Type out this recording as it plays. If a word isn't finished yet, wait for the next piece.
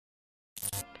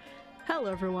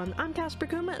Hello everyone, I'm Casper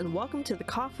Kuma and welcome to the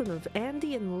Coffin of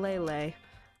Andy and Leyley.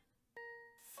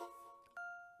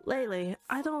 Leyley,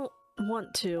 I don't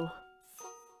want to.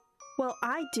 Well,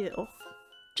 I do.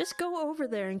 Just go over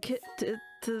there and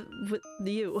with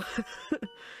you.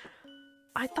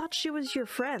 I thought she was your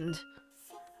friend.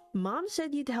 Mom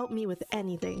said you'd help me with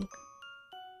anything.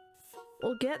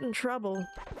 We'll get in trouble.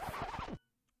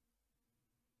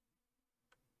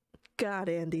 God,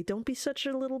 Andy, don't be such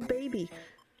a little baby.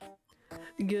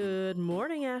 Good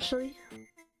morning, Ashley.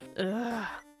 Ugh.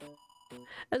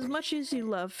 As much as you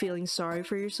love feeling sorry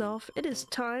for yourself, it is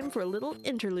time for a little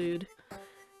interlude.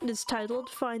 It is titled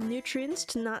Find Nutrients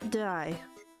to Not Die.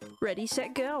 Ready,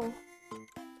 set, go.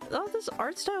 Oh, this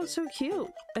art style is so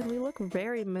cute, and we look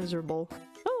very miserable.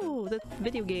 Oh, the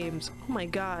video games. Oh my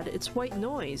god, it's white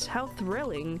noise. How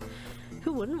thrilling.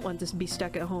 Who wouldn't want to be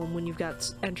stuck at home when you've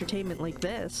got entertainment like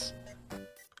this?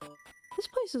 This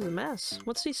place is a mess.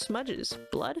 What's these smudges?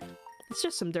 Blood? It's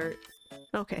just some dirt.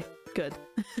 Okay, good.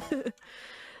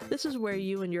 This is where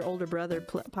you and your older brother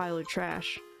pile your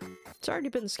trash. It's already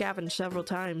been scavenged several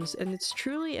times, and it's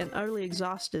truly and utterly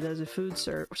exhausted as a food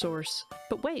source.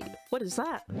 But wait, what is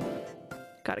that?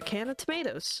 Got a can of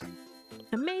tomatoes.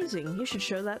 Amazing, you should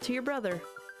show that to your brother.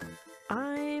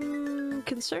 I'm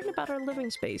concerned about our living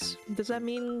space. Does that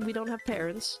mean we don't have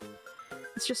parents?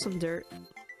 It's just some dirt.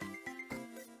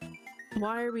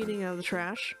 Why are we eating out of the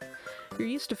trash? You're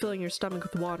used to filling your stomach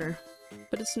with water.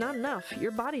 But it's not enough.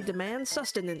 Your body demands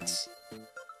sustenance.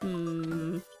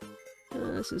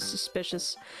 This is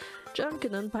suspicious. Junk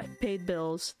and unpaid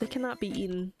bills. They cannot be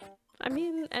eaten. I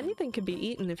mean, anything can be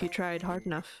eaten if you tried hard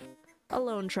enough. A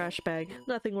lone trash bag.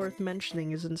 Nothing worth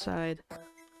mentioning is inside.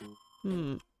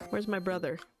 Where's my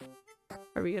brother?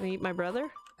 Are we gonna eat my brother?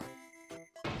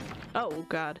 Oh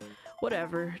god.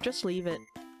 Whatever. Just leave it.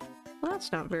 Well,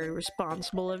 that's not very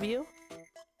responsible of you.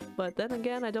 But then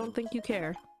again, I don't think you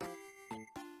care.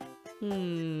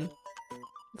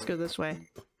 Let's go this way.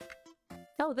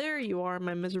 Oh, there you are,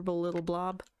 my miserable little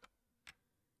blob.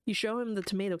 You show him the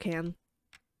tomato can.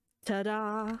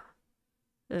 Ta-da!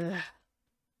 Ugh.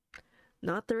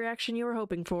 Not the reaction you were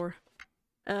hoping for.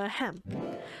 Ahem.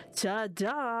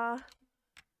 Ta-da!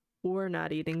 We're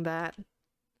not eating that.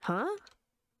 Huh?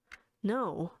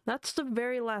 No, that's the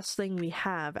very last thing we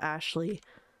have, Ashley.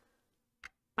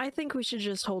 I think we should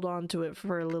just hold on to it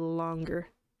for a little longer.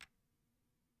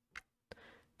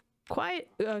 Quit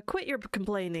your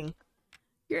complaining.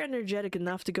 You're energetic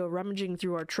enough to go rummaging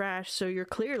through our trash, so you're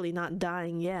clearly not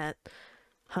dying yet.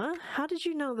 Huh? How did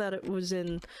you know that it was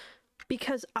in...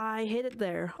 Because I hid it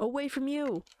there, away from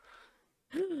you.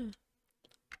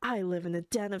 I live in a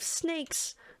den of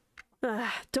snakes.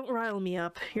 Don't rile me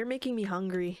up. You're making me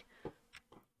hungry.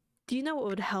 Do you know what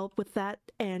would help with that,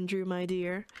 Andrew, my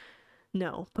dear?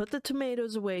 No, put the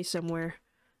tomatoes away somewhere.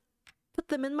 Put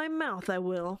them in my mouth, I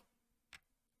will.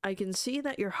 I can see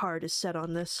that your heart is set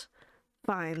on this.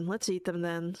 Fine, let's eat them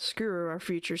then. Screw our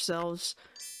future selves.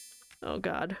 Oh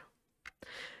god.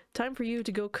 Time for you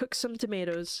to go cook some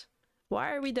tomatoes.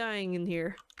 Why are we dying in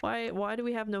here? Why do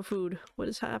we have no food? What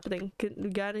is happening? You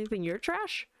got anything in your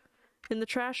trash? In the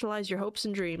trash lies your hopes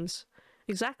and dreams.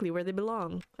 Exactly where they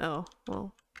belong. Oh,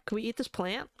 well. Can we eat this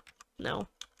plant? No.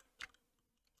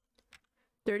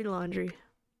 Dirty laundry.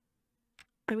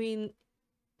 I mean,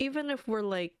 even if we're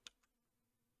like...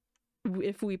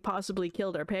 If we possibly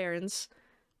killed our parents,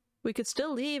 we could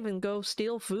still leave and go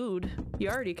steal food. You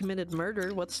already committed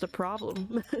murder, what's the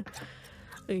problem?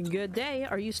 Good day,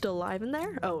 are you still alive in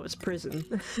there? Oh, it's prison.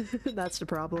 That's the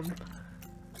problem.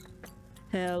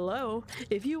 Hello?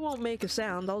 If you won't make a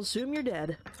sound, I'll assume you're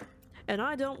dead. And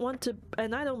I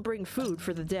don't bring food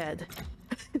for the dead.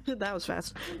 That was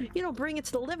fast. You don't bring it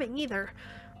to the living either.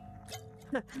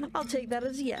 I'll take that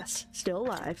as a yes. Still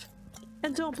alive.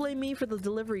 And don't blame me for the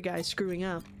delivery guy screwing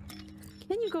up.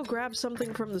 Can you go grab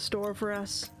something from the store for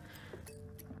us?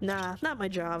 Nah, not my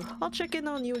job. I'll check in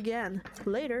on you again.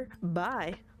 Later.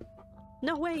 Bye.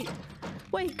 No, wait.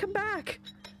 Wait, come back.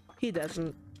 He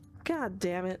doesn't. God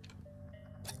damn it.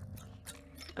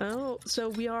 Oh, so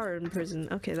we are in prison.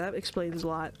 Okay, that explains a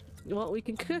lot. Well, we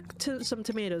can cook some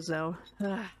tomatoes, though.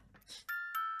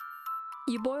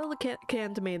 You boil the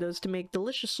canned tomatoes to make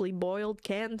deliciously boiled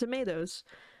canned tomatoes.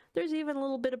 There's even a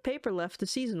little bit of paper left to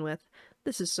season with.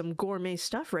 This is some gourmet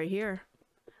stuff right here.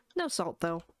 No salt,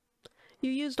 though. You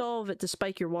used all of it to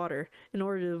spike your water, in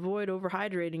order to avoid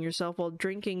overhydrating yourself while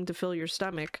drinking to fill your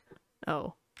stomach.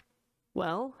 Oh.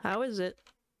 Well, how is it?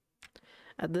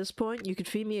 At this point, you could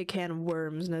feed me a can of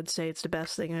worms, and I'd say it's the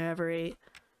best thing I ever ate.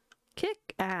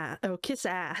 Kick ass. Oh, kiss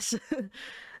ass.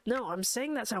 No, I'm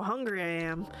saying that's how hungry I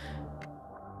am.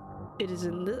 It is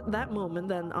in that moment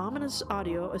that an ominous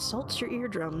audio assaults your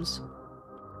eardrums.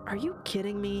 Are you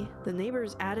kidding me? The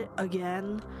neighbor's at it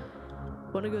again?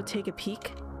 Want to go take a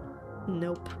peek?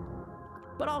 Nope.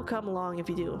 But I'll come along if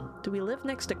you do. Do we live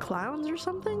next to clowns or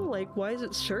something? Like, why is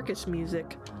it circus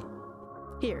music?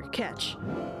 Here, catch.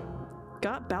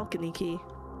 Got balcony key.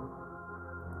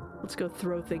 Let's go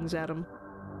throw things at him.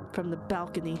 From the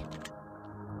balcony.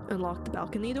 Unlock the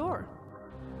balcony door.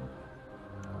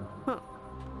 Huh.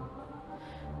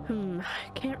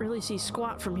 Can't really see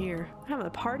squat from here. Having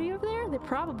a party over there? They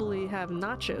probably have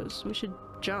nachos. We should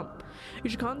jump. You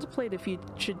should contemplate if you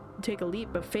should take a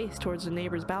leap of faith towards the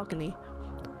neighbor's balcony.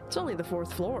 It's only the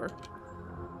 4th floor.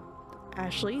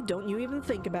 Ashley, don't you even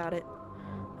think about it.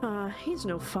 He's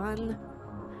no fun.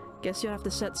 Guess you'll have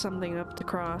to set something up to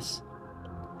cross.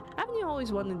 Haven't you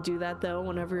always wanted to do that though,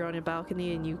 whenever you're on a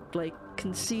balcony and you, like,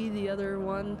 can see the other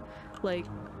one? Like,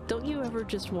 don't you ever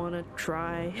just want to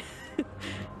try?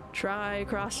 Try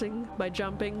crossing by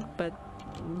jumping, but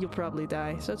you'll probably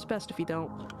die, so it's best if you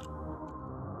don't.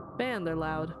 Man, they're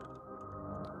loud.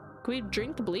 Can we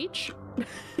drink the bleach?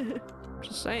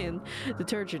 Just saying.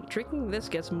 Detergent. Drinking this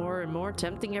gets more and more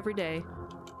tempting every day.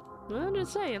 I'm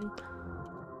just saying.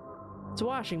 It's a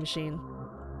washing machine.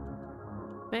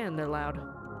 Man, they're loud.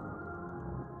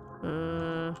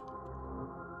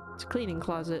 It's a cleaning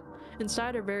closet.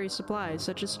 Inside are various supplies,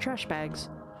 such as trash bags.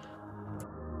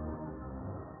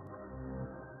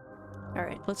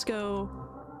 Alright, let's go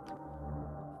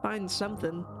find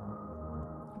something.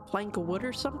 A plank of wood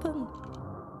or something?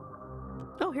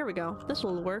 Oh, here we go. This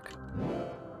will work.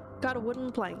 Got a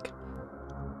wooden plank.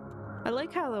 I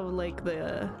like how, like,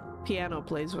 the piano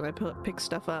plays when I pick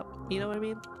stuff up. You know what I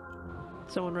mean?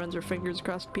 Someone runs their fingers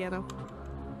across the piano.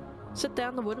 Sit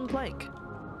down the wooden plank.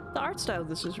 The art style of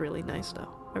this is really nice,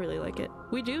 though. I really like it.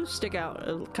 We do stick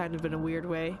out kind of in a weird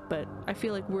way, but I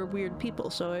feel like we're weird people,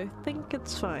 so I think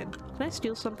it's fine. Can I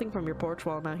steal something from your porch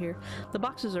while I'm out here? The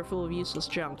boxes are full of useless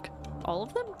junk. All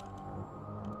of them?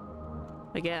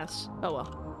 I guess. Oh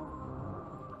well.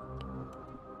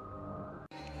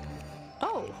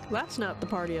 Oh, that's not the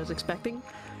party I was expecting.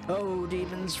 Oh,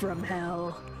 demons from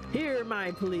hell, hear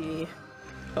my plea.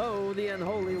 Oh, the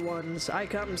unholy ones, I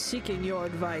come seeking your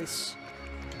advice.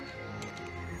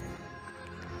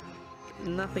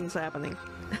 Nothing's happening.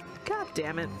 God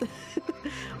damn it.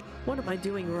 What am I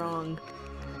doing wrong?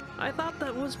 I thought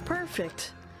that was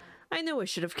perfect. I knew I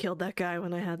should have killed that guy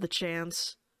when I had the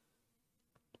chance.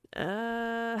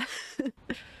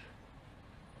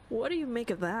 What do you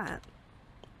make of that?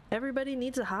 Everybody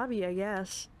needs a hobby, I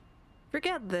guess.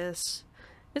 Forget this.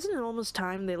 Isn't it almost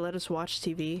time they let us watch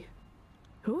TV?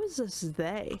 Who is this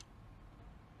they?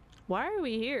 Why are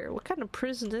we here? What kind of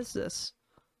prison is this?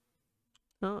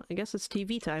 Well, I guess it's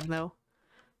TV time, though.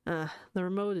 The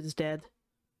remote is dead.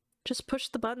 Just push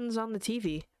the buttons on the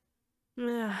TV.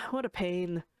 What a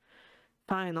pain.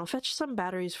 Fine, I'll fetch some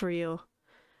batteries for you.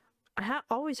 I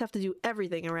always have to do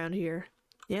everything around here.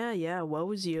 Yeah,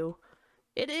 woe is you.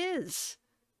 It is!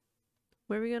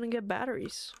 Where are we gonna get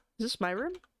batteries? Is this my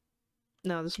room?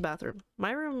 No, this is the bathroom.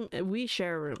 My room, we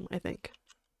share a room, I think.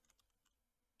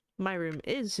 My room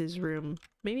is his room.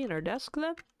 Maybe in our desk,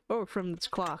 then? Oh, from this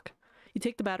clock. You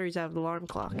take the batteries out of the alarm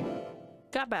clock.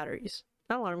 Got batteries.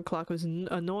 That alarm clock was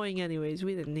annoying anyways.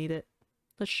 We didn't need it.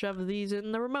 Let's shove these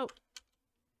in the remote.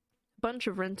 Bunch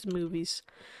of rented movies.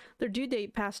 Their due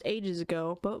date passed ages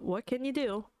ago, but what can you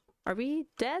do? Are we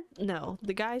dead? No.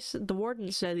 The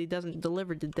warden said he doesn't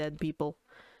deliver to dead people.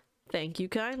 Thank you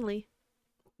kindly.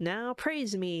 Now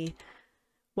praise me.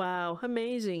 Wow,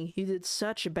 amazing. You did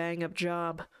such a bang-up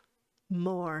job.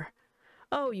 More.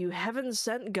 Oh, you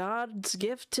heaven-sent God's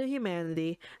gift to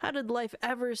humanity. How did life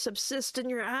ever subsist in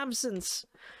your absence?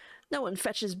 No one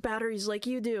fetches batteries like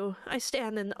you do. I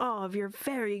stand in awe of your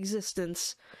very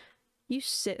existence. You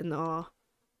sit in awe.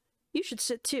 You should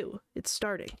sit too. It's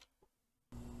starting.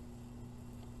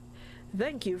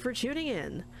 Thank you for tuning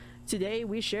in. Today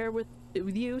we share with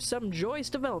you some joyous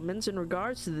developments in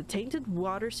regards to the tainted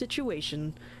water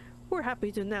situation. We're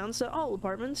happy to announce that all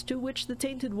apartments to which the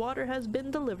tainted water has been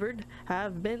delivered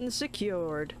have been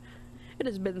secured. It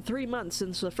has been 3 months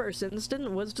since the first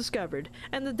incident was discovered,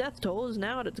 and the death toll is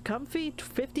now at a comfy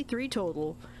 53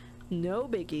 total. No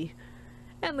biggie.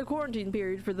 And the quarantine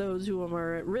period for those who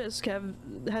are at risk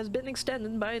has been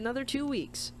extended by another 2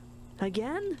 weeks.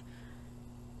 Again?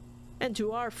 And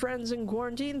to our friends in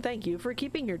quarantine, thank you for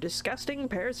keeping your disgusting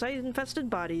parasite-infested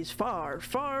bodies far,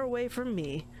 far away from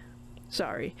me.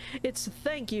 Sorry, it's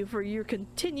thank you for your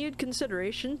continued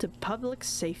consideration to public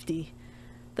safety.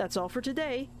 That's all for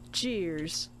today.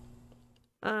 Cheers.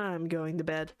 I'm going to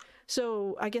bed.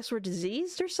 So, I guess we're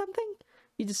diseased or something?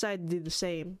 you decide to do the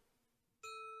same.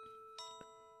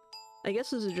 I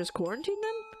guess this is just quarantine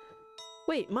then?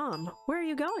 Wait, Mom, where are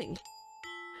you going?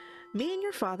 Me and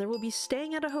your father will be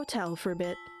staying at a hotel for a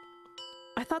bit.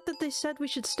 I thought that they said we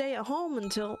should stay at home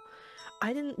until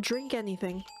I didn't drink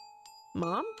anything.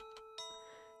 Mom?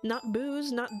 Not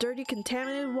booze, not dirty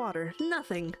contaminated water,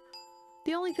 nothing.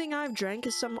 The only thing I've drank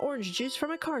is some orange juice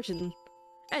from a carton.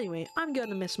 Anyway, I'm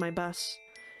gonna miss my bus.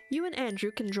 You and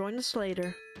Andrew can join us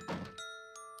later.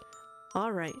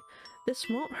 Alright, this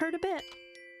won't hurt a bit.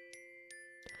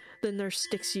 The nurse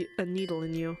sticks a needle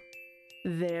in you.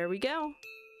 There we go.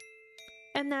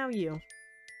 And now you.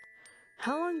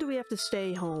 How long do we have to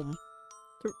stay home?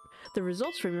 The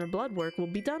results from your blood work will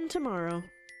be done tomorrow.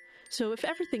 So if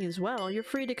everything is well, you're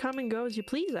free to come and go as you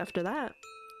please after that.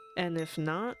 And if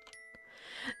not,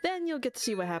 then you'll get to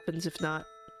see what happens if not.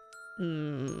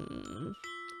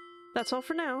 That's all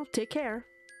for now. Take care.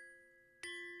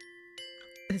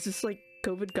 Is this like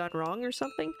COVID gone wrong or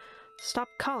something? Stop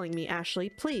calling me, Ashley,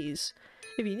 please.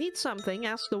 If you need something,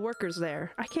 ask the workers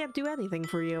there. I can't do anything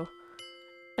for you.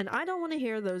 And I don't want to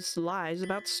hear those lies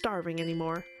about starving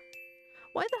anymore.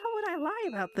 Why the hell would I lie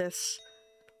about this?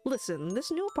 Listen,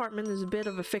 this new apartment is a bit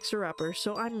of a fixer-upper,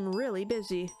 so I'm really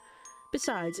busy.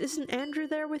 Besides, isn't Andrew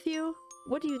there with you?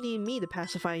 What do you need me to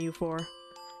pacify you for?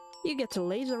 You get to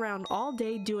laze around all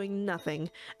day doing nothing,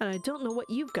 and I don't know what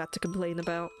you've got to complain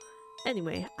about.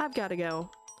 Anyway, I've gotta go.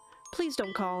 Please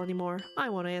don't call anymore. I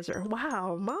won't answer.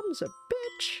 Wow, Mom's a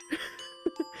bitch.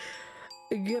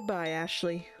 Goodbye,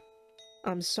 Ashley.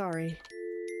 I'm sorry.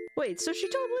 Wait, so she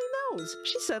totally knows.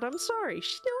 She said I'm sorry.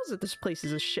 She knows that this place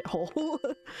is a shithole. What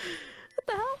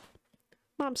the hell?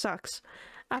 Mom sucks.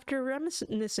 After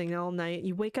reminiscing all night,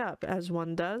 you wake up, as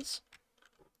one does.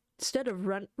 Instead of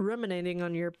ruminating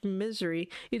on your misery,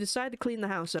 you decide to clean the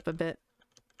house up a bit.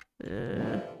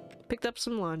 Picked up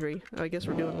some laundry. Oh, I guess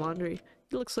we're doing laundry.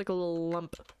 It looks like a little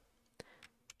lump.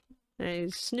 And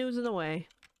he's snoozing away.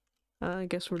 I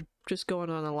guess we're just going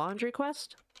on a laundry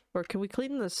quest? Or can we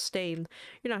clean the stain?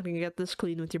 You're not gonna get this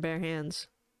clean with your bare hands.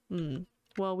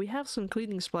 Well, we have some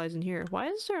cleaning supplies in here. Why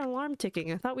is there an alarm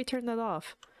ticking? I thought we turned that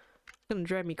off. It's gonna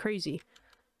drive me crazy.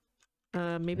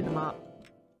 Maybe the mop.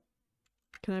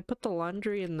 Can I put the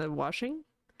laundry in the washing?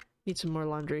 Need some more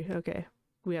laundry. Okay.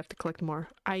 We have to collect more.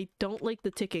 I don't like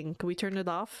the ticking. Can we turn it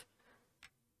off?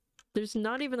 There's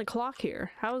not even a clock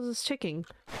here. How is this ticking?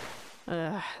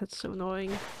 That's so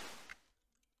annoying.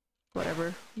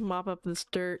 Whatever. Mop up this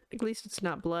dirt. At least it's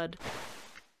not blood.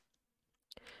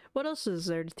 What else is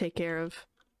there to take care of?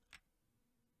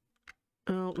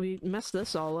 Oh, we messed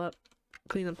this all up.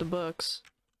 Clean up the books.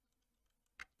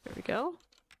 There we go.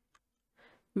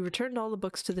 We returned all the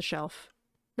books to the shelf.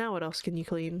 Now what else can you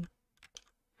clean?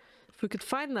 If we could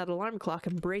find that alarm clock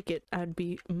and break it, I'd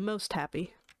be most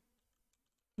happy.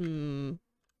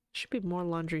 Should be more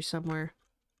laundry somewhere.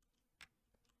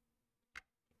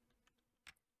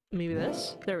 Maybe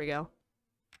this? There we go.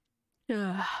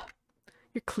 You're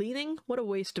cleaning? What a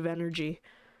waste of energy.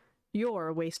 You're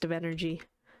a waste of energy.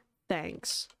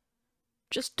 Thanks.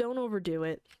 Just don't overdo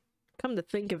it. Come to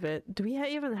think of it, do we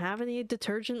even have any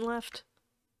detergent left?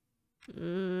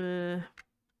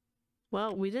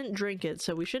 Well, we didn't drink it,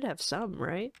 so we should have some,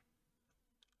 right?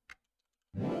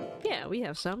 Yeah, we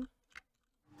have some.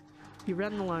 You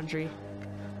run the laundry.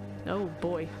 Oh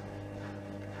boy.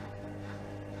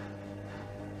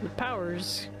 The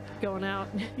power's going out.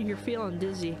 You're feeling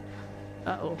dizzy.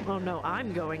 Uh-oh. Oh no,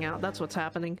 I'm going out. That's what's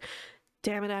happening.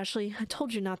 Damn it, Ashley. I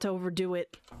told you not to overdo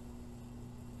it.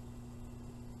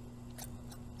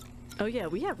 Oh yeah,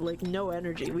 we have like no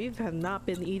energy. We have not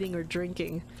been eating or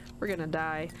drinking. We're gonna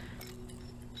die.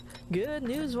 Good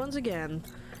news once again.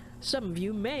 Some of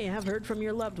you may have heard from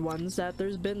your loved ones that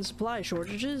there's been supply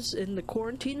shortages in the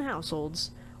quarantine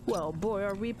households. Well, boy,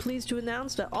 are we pleased to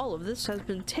announce that all of this has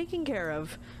been taken care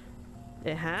of.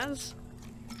 It has?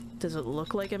 Does it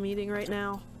look like I'm eating right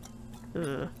now?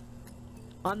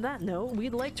 On that note,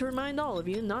 we'd like to remind all of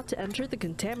you not to enter the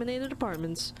contaminated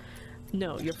apartments.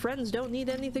 No, your friends don't need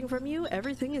anything from you.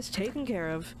 Everything is taken care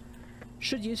of.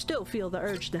 Should you still feel the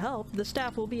urge to help, the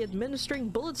staff will be administering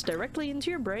bullets directly into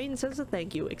your brain as a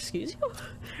thank you. Excuse you?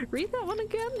 Read that one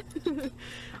again?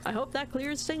 I hope that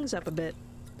clears things up a bit.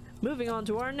 Moving on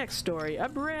to our next story. A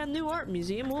brand new art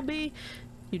museum will be...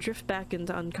 You drift back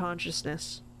into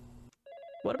unconsciousness.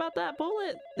 What about that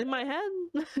bullet in my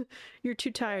head? You're too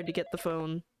tired to get the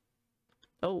phone.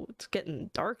 Oh, it's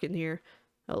getting dark in here.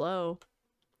 Hello?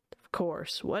 Of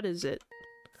course. What is it?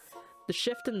 The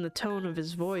shift in the tone of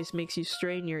his voice makes you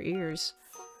strain your ears.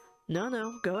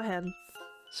 No, go ahead.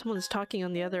 Someone is talking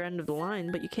on the other end of the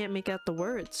line, but you can't make out the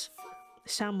words.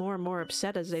 They sound more and more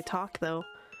upset as they talk, though.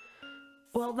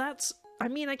 Well, I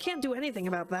mean, I can't do anything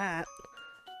about that.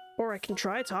 Or I can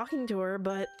try talking to her,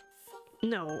 but...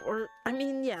 No, or... I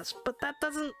mean, yes, but that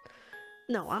doesn't...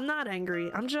 No, I'm not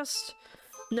angry. I'm just...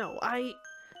 No,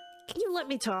 Can you let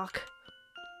me talk?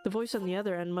 The voice on the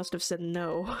other end must have said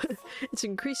no. It's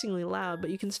increasingly loud, but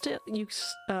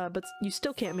you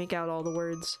still can't make out all the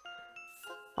words.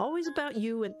 Always about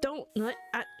you, and don't let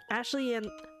Ashley, and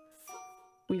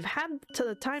we've had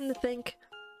the time to think.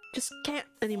 Just can't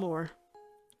anymore.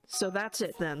 So that's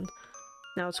it then.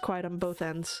 Now it's quiet on both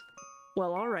ends.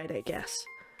 Well, alright, I guess.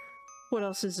 What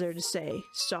else is there to say?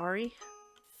 Sorry?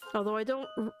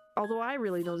 Although I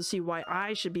really don't see why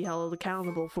I should be held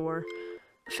accountable for.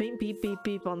 A faint beep beep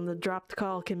beep on the dropped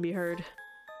call can be heard.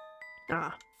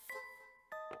 Ah.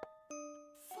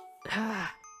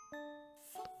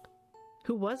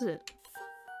 Who was it?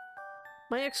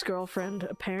 My ex-girlfriend,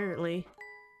 apparently.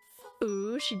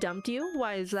 Ooh, she dumped you?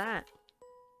 Why is that?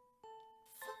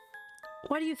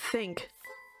 Why do you think?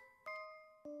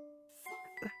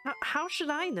 How should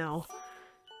I know?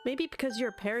 Maybe because you're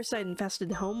a parasite-infested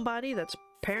homebody that's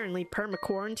apparently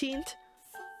perma-quarantined?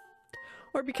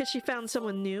 Or because she found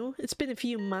someone new? It's been a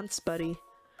few months, buddy.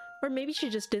 Or maybe she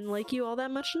just didn't like you all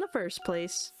that much in the first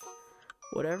place.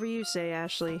 Whatever you say,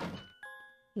 Ashley.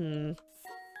 There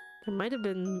might have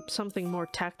been something more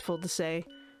tactful to say.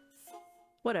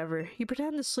 Whatever. You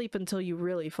pretend to sleep until you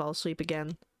really fall asleep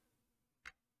again.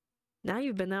 Now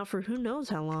you've been out for who knows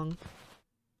how long.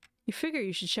 You figure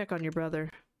you should check on your brother.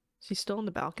 Is he still on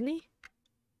the balcony?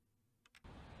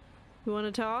 You want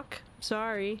to talk?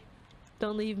 Sorry.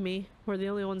 Don't leave me. We're the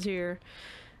only ones here.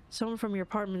 Someone from your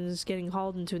apartment is getting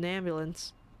hauled into an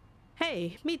ambulance.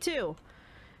 Hey, me too!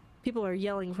 People are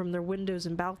yelling from their windows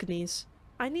and balconies.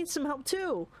 I need some help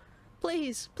too!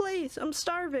 Please, please, I'm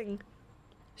starving!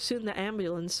 Soon the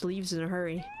ambulance leaves in a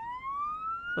hurry.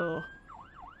 Oh.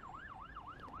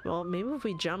 Well, maybe if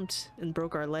we jumped and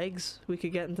broke our legs, we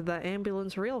could get into that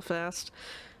ambulance real fast.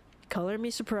 Color me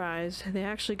surprised. They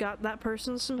actually got that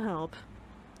person some help.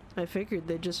 I figured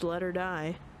they'd just let her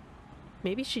die.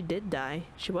 Maybe she did die.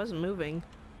 She wasn't moving.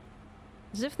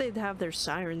 As if they'd have their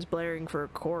sirens blaring for a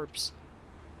corpse.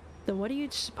 Then what do you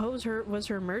suppose was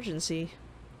her emergency?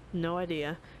 No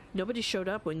idea. Nobody showed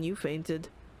up when you fainted.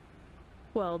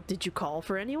 Well, did you call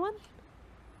for anyone?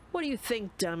 What do you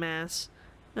think, dumbass?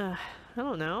 I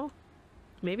don't know.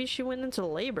 Maybe she went into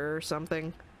labor or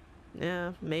something.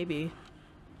 Yeah, maybe.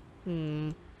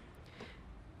 Think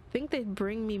they'd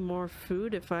bring me more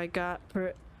food if I got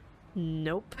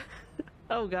Nope.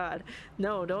 Oh god.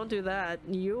 No, don't do that.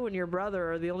 You and your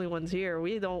brother are the only ones here.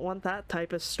 We don't want that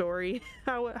type of story.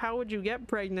 How would you get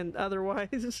pregnant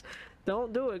otherwise?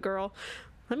 Don't do it, girl.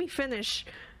 Let me finish.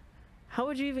 How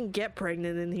would you even get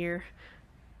pregnant in here?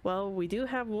 Well, we do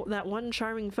have that one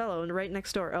charming fellow right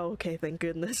next door. Oh, okay, thank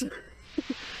goodness.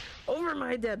 Over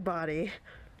my dead body.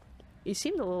 He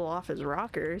seemed a little off his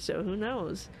rocker, so who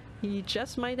knows? He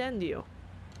just might end you.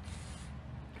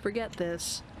 Forget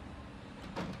this.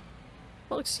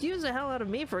 Well, excuse the hell out of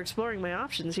me for exploring my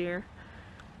options here.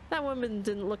 That woman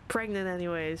didn't look pregnant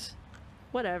anyways.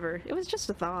 Whatever, it was just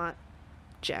a thought.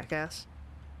 Jackass.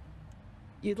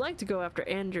 You'd like to go after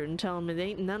Andrew and tell him it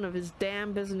ain't none of his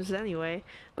damn business anyway,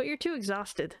 but you're too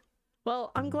exhausted.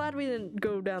 Well, I'm glad we didn't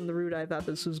go down the route I thought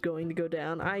this was going to go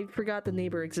down. I forgot the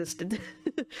neighbor existed.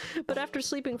 But after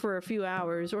sleeping for a few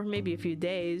hours, or maybe a few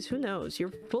days, who knows,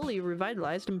 you're fully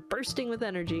revitalized and bursting with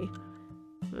energy.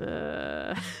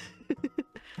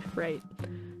 Right.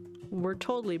 We're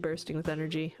totally bursting with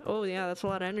energy. Oh yeah, that's a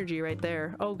lot of energy right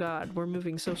there. Oh god, we're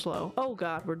moving so slow. Oh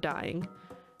god, we're dying.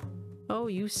 Oh,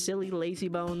 you silly lazy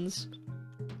bones.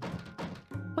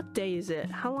 What day is it?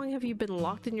 How long have you been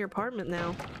locked in your apartment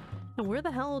now? And where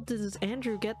the hell does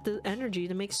Andrew get the energy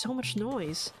to make so much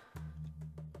noise?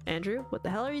 Andrew, what the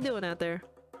hell are you doing out there?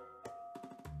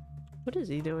 What is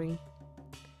he doing?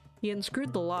 He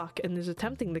unscrewed the lock and is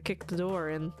attempting to kick the door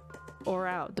in. Or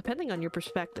out, depending on your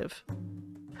perspective.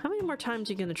 How many more times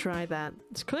are you gonna try that?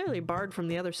 It's clearly barred from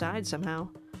the other side somehow.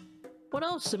 What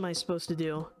else am I supposed to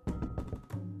do?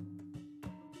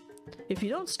 If you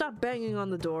don't stop banging on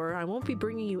the door, I won't be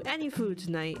bringing you any food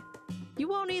tonight. You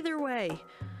won't either way.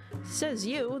 Says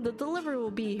you, the delivery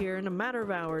will be here in a matter of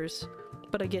hours.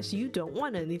 But I guess you don't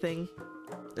want anything.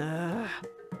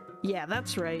 Yeah,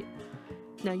 that's right.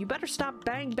 Now you better stop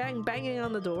banging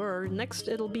on the door, or next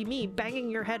it'll be me banging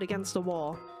your head against the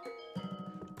wall.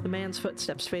 The man's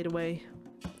footsteps fade away.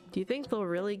 Do you think they'll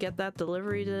really get that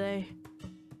delivery today?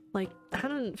 Like, I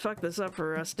didn't fuck this up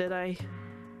for us, did I?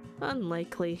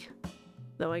 Unlikely.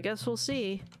 Though I guess we'll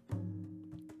see.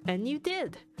 And you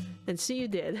did! And see you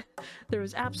did. There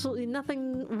was absolutely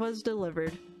nothing was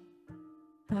delivered.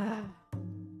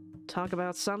 Talk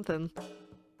about something.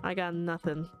 I got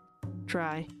nothing.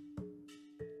 Try.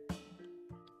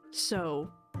 So,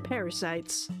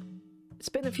 parasites. It's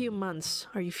been a few months.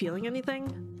 Are you feeling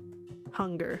anything?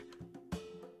 Hunger.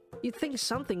 You'd think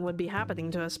something would be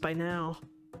happening to us by now.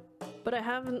 But I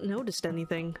haven't noticed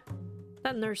anything.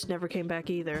 That nurse never came back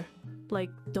either. Like,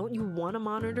 don't you want to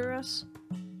monitor us?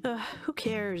 Who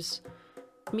cares?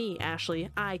 Me, Ashley,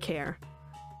 I care.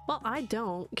 Well, I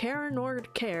don't care nor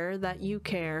care that you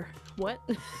care. What?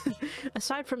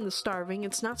 Aside from the starving,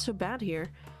 it's not so bad here.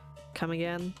 Come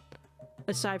again?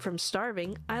 Aside from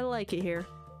starving, I like it here.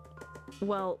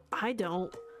 Well, I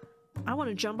don't. I want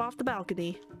to jump off the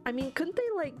balcony. I mean, couldn't they,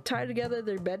 like, tie together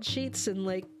their bed sheets and,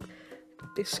 like,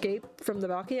 escape from the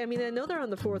balcony? I mean, I know they're on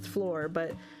the 4th floor,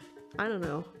 but I don't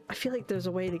know. I feel like there's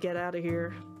a way to get out of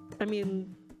here. I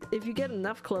mean, if you get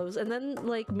enough clothes, and then,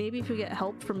 like, maybe if you get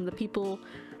help from the people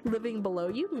living below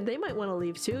you, they might want to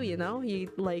leave too, you know?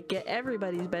 You, like, get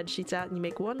everybody's bed sheets out and you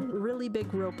make one really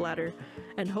big rope ladder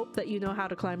and hope that you know how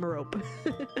to climb a rope.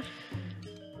 I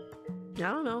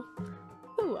don't know.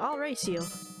 Ooh, I'll race you.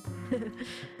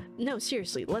 No,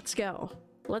 seriously, let's go.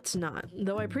 Let's not,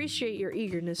 though I appreciate your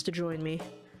eagerness to join me.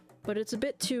 But it's a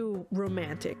bit too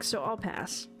romantic, so I'll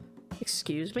pass.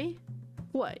 Excuse me?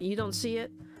 What, you don't see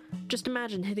it? Just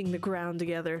imagine hitting the ground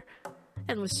together.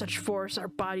 And with such force, our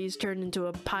bodies turned into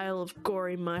a pile of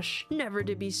gory mush, never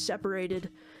to be separated.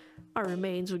 Our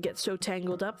remains would get so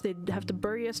tangled up they'd have to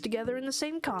bury us together in the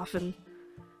same coffin.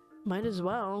 Might as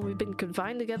well. We've been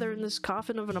confined together in this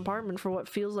coffin of an apartment for what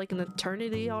feels like an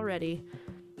eternity already.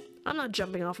 I'm not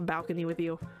jumping off a balcony with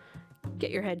you. Get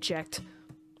your head checked.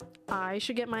 I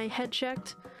should get my head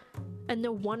checked? And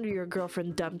no wonder your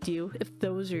girlfriend dumped you, if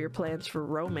those are your plans for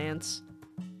romance.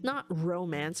 Not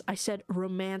romance, I said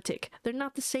romantic. They're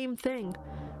not the same thing.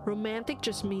 Romantic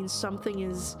just means something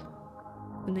is...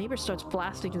 The neighbor starts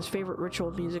blasting his favorite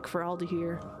ritual music for all to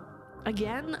hear.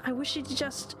 Again? I wish he'd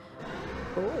just...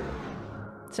 Oh.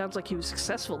 Sounds like he was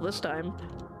successful this time.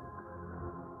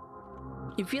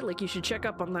 You feel like you should check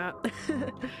up on that.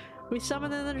 We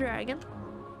summon in the dragon.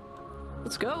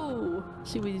 Let's go!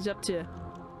 See what he's up to.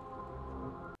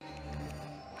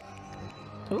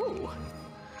 Oh.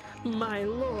 My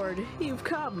lord, you've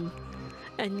come.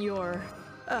 And you're,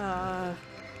 a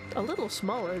little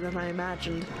smaller than I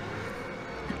imagined.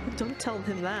 Don't tell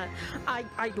him that.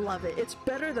 I love it. It's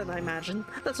better than I imagined.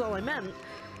 That's all I meant.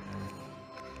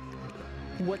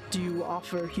 What do you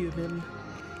offer, human?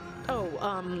 Oh,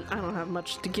 I don't have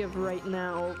much to give right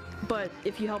now, but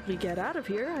if you help me get out of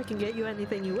here, I can get you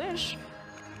anything you wish.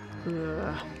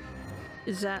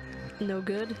 Is that no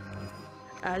good?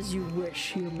 As you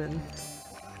wish, human.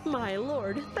 My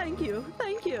lord, thank you,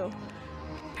 thank you.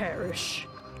 Perish.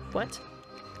 What?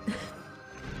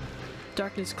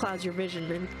 Darkness clouds your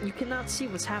vision, and you cannot see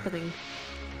what's happening.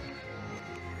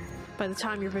 By the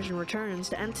time your vision returns,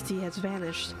 the entity has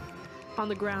vanished. On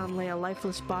the ground lay a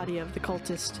lifeless body of the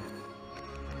cultist.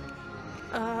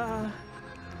 Am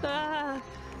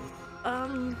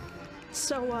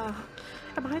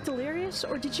I delirious,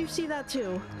 or did you see that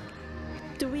too?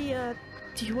 Do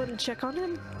you want to check on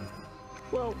him?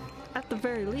 Well, at the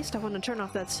very least, I want to turn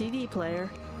off that CD player.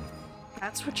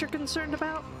 That's what you're concerned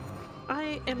about?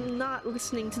 I am not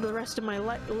listening to the rest of my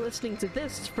listening to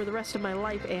this for the rest of my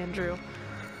life, Andrew.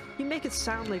 You make it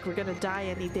sound like we're gonna die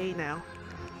any day now.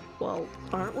 Well,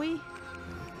 aren't we?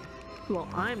 Well,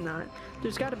 I'm not.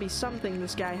 There's gotta be something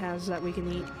this guy has that we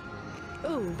can eat.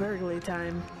 Ooh, burglary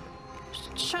time.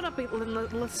 Shut up,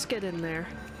 let's get in there.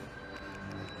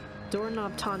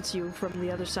 Doorknob taunts you from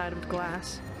the other side of the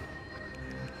glass.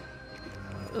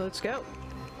 Let's go.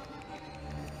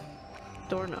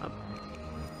 Doorknob.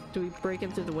 Do we break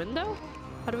in through the window?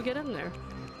 How do we get in there?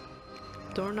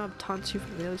 Doorknob taunts you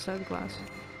from the other side of the glass.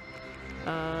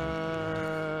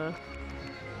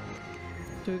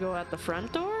 Do we go out the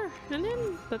front door and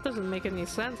in? That doesn't make any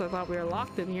sense. I thought we were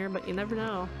locked in here, but you never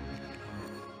know.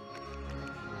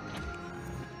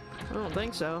 I don't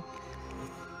think so.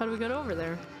 How do we get over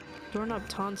there? Doorknob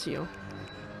taunts you.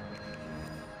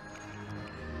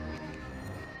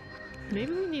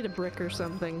 Maybe we need a brick or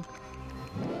something.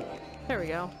 There we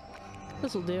go.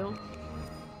 This'll do.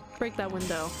 Break that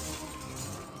window.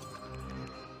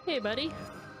 Hey, buddy.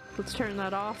 Let's turn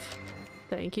that off.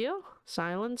 Thank you.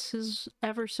 Silence is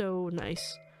ever so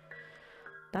nice.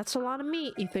 That's a lot of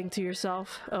meat, you think to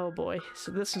yourself. Oh boy,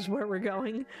 so this is where we're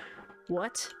going.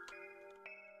 What?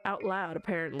 Out loud,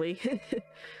 apparently.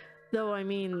 Though, I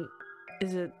mean,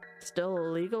 is it still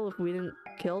illegal if we didn't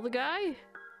kill the guy?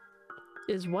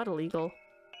 Is what illegal?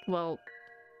 Well,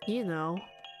 You know.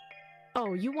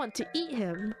 Oh, you want to eat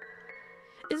him?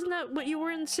 Isn't that what you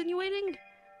were insinuating?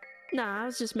 Nah, I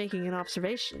was just making an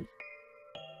observation.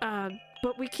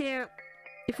 But we can't...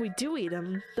 If we do eat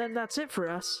him, then that's it for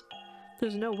us.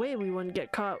 There's no way we wouldn't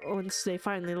get caught once they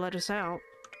finally let us out.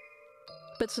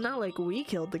 But it's not like we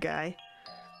killed the guy.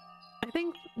 I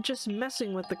think just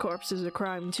messing with the corpse is a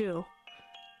crime too.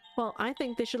 Well, I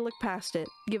think they should look past it,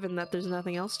 given that there's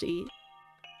nothing else to eat.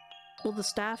 Will the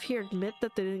staff here admit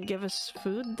that they didn't give us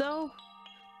food, though?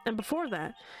 And before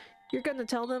that, you're gonna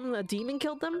tell them a demon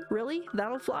killed them? Really?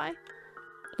 That'll fly?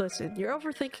 Listen, you're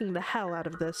overthinking the hell out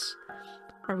of this.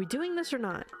 Are we doing this or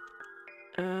not?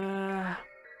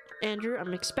 Andrew,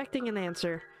 I'm expecting an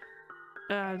answer.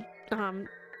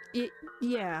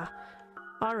 Yeah.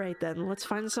 Alright then, let's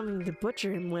find something to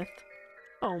butcher him with.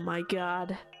 Oh my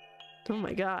god. Oh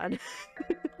my god.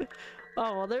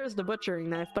 Oh, well there's the butchering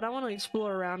knife, but I want to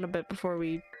explore around a bit before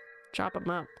we chop him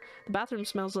up. The bathroom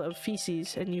smells of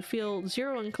feces, and you feel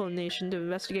zero inclination to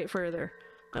investigate further.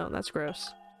 Oh, that's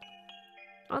gross.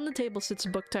 On the table sits a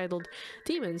book titled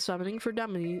Demon Summoning for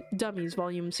Dummies,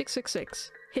 Volume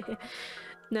 666.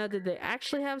 Now, did they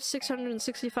actually have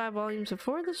 665 volumes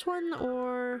before this one,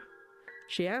 or...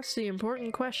 She asks the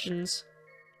important questions.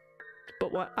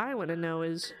 But what I want to know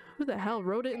is, who the hell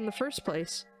wrote it in the first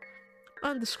place?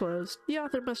 Undisclosed. The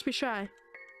author must be shy.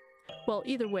 Well,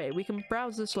 either way, we can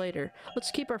browse this later.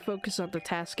 Let's keep our focus on the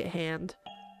task at hand.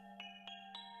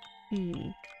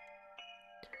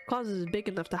 Closet is big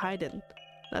enough to hide in.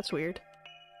 That's weird.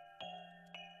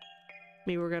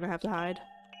 Maybe we're gonna have to hide.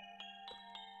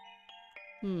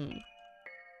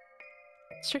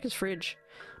 Let's check his fridge.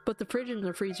 But the fridge and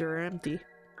the freezer are empty.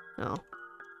 Oh.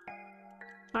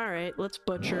 Alright, let's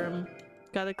butcher him.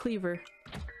 Got a cleaver.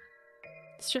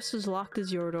 It's just as locked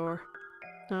as your door.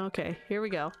 Okay, here we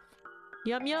go.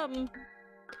 Yum yum!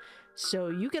 So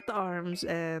you get the arms,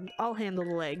 and I'll handle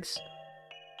the legs.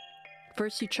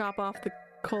 First you chop off the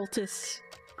cultists.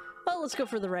 Oh, let's go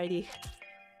for the righty.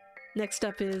 Next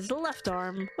up is the left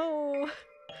arm. Oh!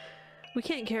 We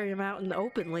can't carry him out in the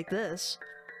open like this.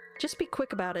 Just be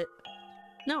quick about it.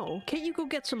 No, can't you go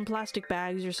get some plastic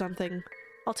bags or something?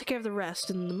 I'll take care of the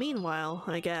rest in the meanwhile,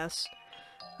 I guess.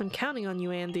 I'm counting on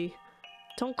you, Andy.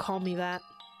 Don't call me that.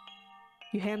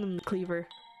 You hand him the cleaver.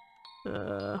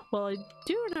 Well, I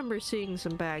do remember seeing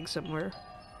some bags somewhere.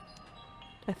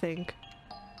 I think.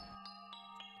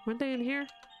 Weren't they in here?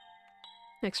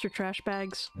 Extra trash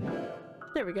bags.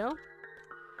 There we go.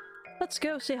 Let's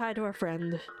go say hi to our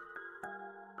friend.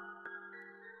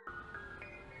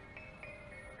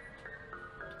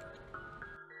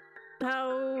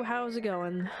 How's it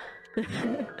going?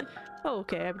 Oh,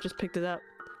 okay, I've just picked it up.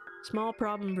 Small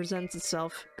problem presents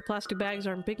itself. The plastic bags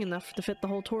aren't big enough to fit the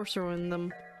whole torso in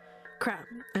them. Crap,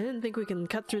 I didn't think we can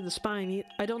cut through the spine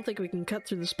I don't think we can cut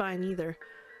through the spine either.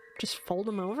 Just fold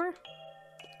them over?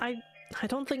 I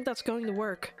don't think that's going to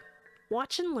work.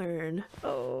 Watch and learn.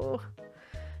 Oh.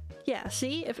 Yeah,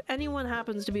 see? If anyone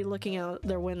happens to be looking out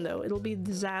their window, it'll be a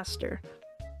disaster.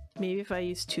 Maybe if I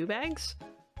use 2 bags?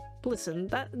 Listen,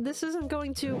 this isn't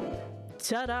going to...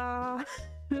 Ta-da!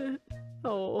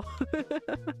 Oh.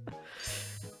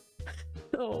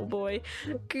 Oh boy.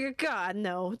 God,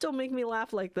 no. Don't make me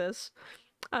laugh like this.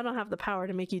 I don't have the power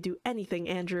to make you do anything,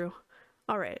 Andrew.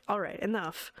 Alright,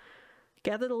 enough.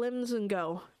 Gather the limbs and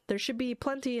go. There should be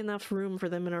plenty enough room for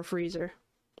them in our freezer.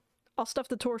 I'll stuff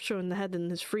the torso and the head in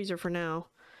his freezer for now.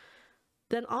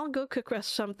 Then I'll go cook us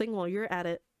something while you're at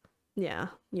it. Yeah,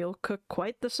 you'll cook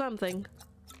quite the something.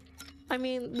 I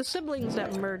mean, the siblings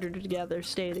that murdered together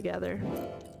stay together.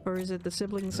 Or is it the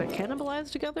siblings that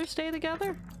cannibalize together stay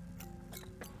together?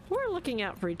 We're looking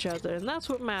out for each other, and that's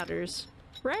what matters,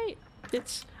 right?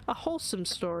 It's a wholesome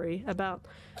story about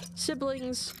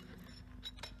siblings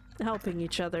helping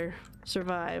each other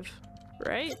survive,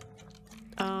 right?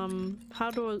 How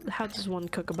does one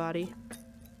cook a body?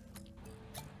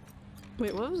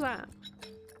 Wait, what was that?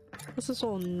 What's this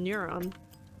whole neuron?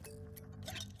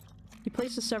 You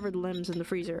place the severed limbs in the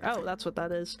freezer. Oh, that's what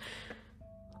that is.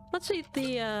 Let's eat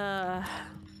the,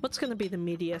 what's gonna be the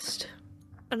meatiest?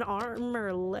 An arm or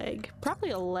a leg? Probably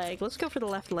a leg. Let's go for the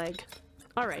left leg.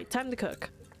 Alright, time to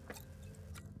cook.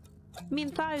 I mean,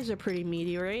 thighs are pretty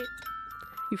meaty, right?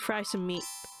 You fry some meat.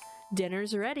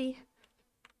 Dinner's ready.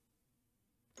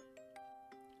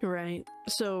 Right,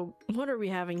 so what are we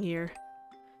having here?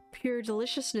 Pure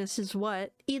deliciousness is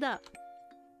what? Eat up.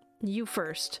 You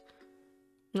first.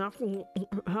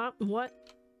 Huh? What?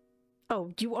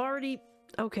 Oh, you already...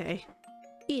 Okay.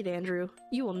 Eat, Andrew.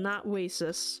 You will not waste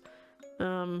this.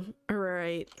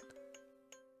 Alright.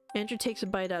 Andrew takes a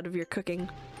bite out of your cooking.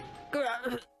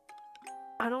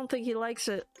 I don't think he likes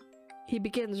it. He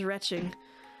begins retching.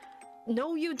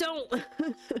 No, you don't!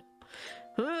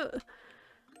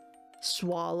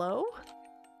 Swallow?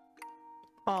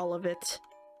 All of it.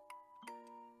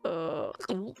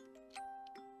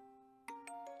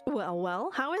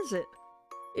 Well, how is it?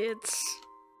 It's...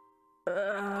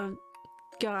 God,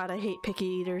 I hate picky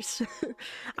eaters.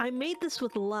 I made this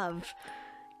with love.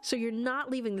 So you're not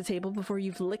leaving the table before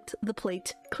you've licked the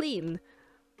plate clean.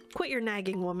 Quit your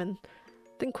nagging, woman.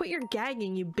 Then quit your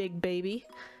gagging, you big baby.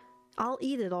 I'll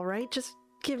eat it, alright? Just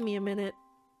give me a minute.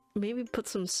 Maybe put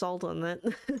some salt on that.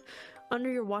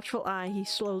 Under your watchful eye, he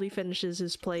slowly finishes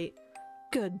his plate.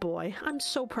 Good boy. I'm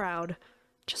so proud.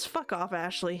 Just fuck off,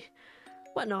 Ashley.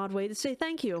 What an odd way to say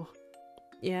thank you.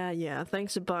 Yeah,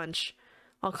 thanks a bunch.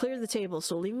 I'll clear the table,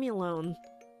 so leave me alone.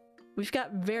 We've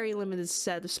got very limited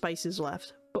set of spices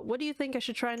left, but what do you think I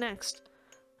should try next?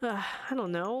 I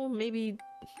don't know, maybe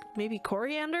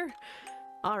coriander?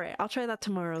 Alright, I'll try that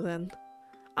tomorrow then.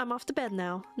 I'm off to bed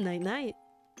now. Night-night.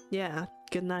 Yeah,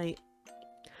 good night.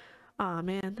 Aw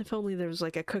man, if only there was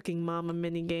like a cooking mama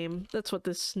minigame. That's what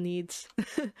this needs.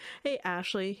 Hey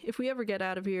Ashley, if we ever get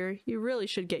out of here, you really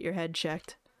should get your head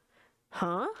checked.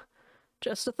 Huh?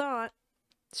 Just a thought.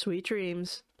 Sweet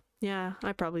dreams. Yeah,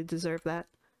 I probably deserve that.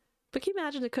 But can you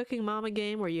imagine a cooking mama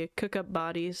game where you cook up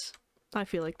bodies? I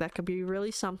feel like that could be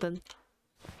really something.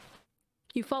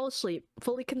 You fall asleep,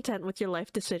 fully content with your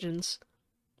life decisions.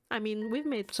 I mean, we've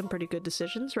made some pretty good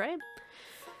decisions, right?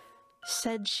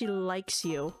 Said she likes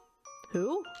you.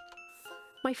 Who?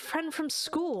 My friend from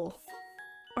school.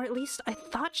 Or at least I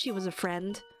thought she was a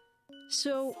friend.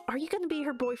 So, are you gonna be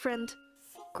her boyfriend?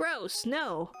 Gross,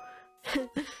 no.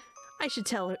 I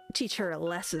should teach her a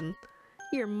lesson.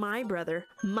 You're my brother,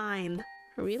 mine.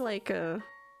 Are we like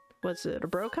what's it, a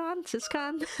brocon?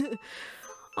 Siscon?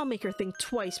 I'll make her think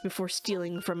twice before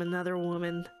stealing from another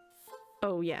woman.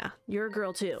 Oh yeah, you're a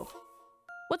girl too.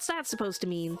 What's that supposed to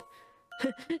mean?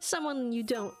 Someone you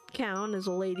don't count as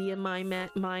a lady in my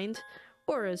mind,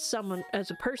 or as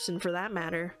a person for that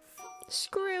matter.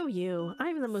 Screw you,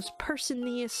 I'm the most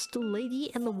personiest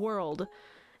lady in the world.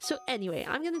 So anyway,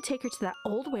 I'm gonna take her to that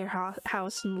old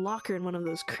warehouse and lock her in one of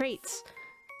those crates.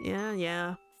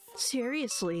 Yeah.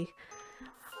 Seriously.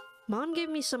 Mom gave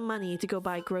me some money to go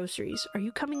buy groceries. Are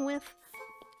you coming with?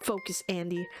 Focus,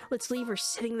 Andy. Let's leave her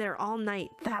sitting there all night.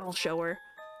 That'll show her.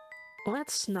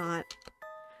 Let's not.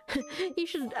 You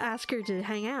should ask her to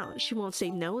hang out. She won't say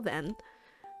no then.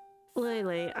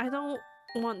 Leyley, I don't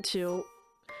want to.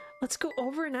 Let's go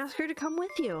over and ask her to come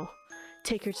with you.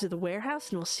 Take her to the warehouse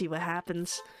and we'll see what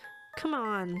happens. Come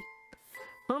on.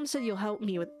 Mom said you'll help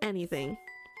me with anything.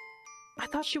 I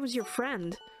thought she was your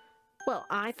friend. Well,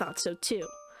 I thought so too.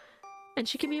 And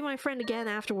she can be my friend again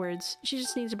afterwards. She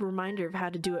just needs a reminder of how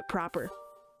to do it proper.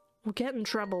 We'll get in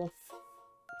trouble.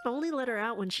 Only let her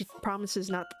out when she promises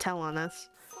not to tell on us.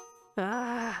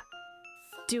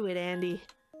 Do it, Andy.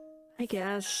 I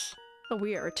guess. Oh,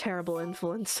 we are a terrible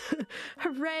influence.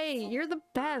 Hooray! You're the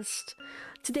best!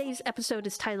 Today's episode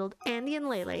is titled Andy and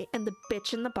Leyley and the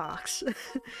Bitch in the Box.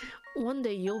 One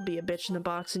day you'll be a bitch in the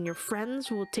box and your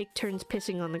friends will take turns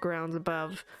pissing on the grounds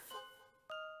above.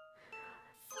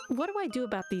 What do I do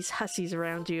about these hussies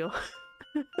around you?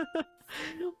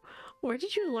 Where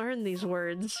did you learn these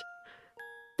words?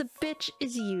 The bitch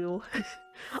is you.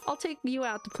 I'll take you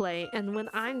out to play, and when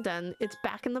I'm done, it's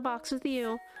back in the box with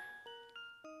you.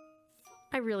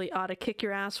 I really ought to kick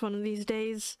your ass one of these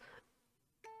days.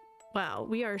 Wow,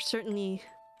 we are certainly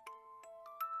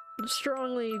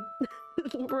strongly...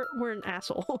 we're an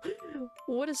asshole.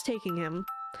 What is taking him?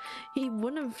 He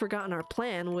wouldn't have forgotten our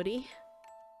plan, would he?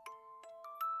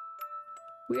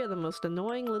 We are the most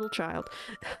annoying little child.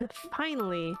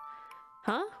 Finally.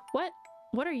 Huh? What?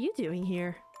 What are you doing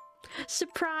here?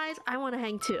 Surprise! I want to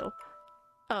hang too.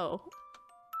 Oh.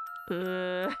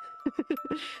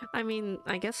 I mean,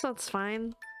 I guess that's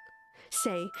fine.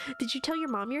 Say, did you tell your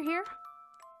mom you're here?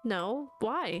 No.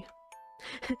 Why?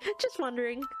 Just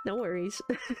wondering. No worries.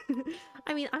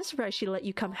 I mean, I'm surprised she let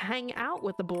you come hang out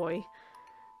with the boy.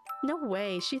 No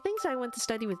way. She thinks I went to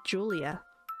study with Julia.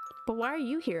 But why are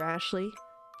you here, Ashley?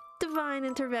 Divine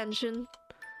intervention.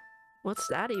 What's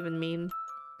that even mean?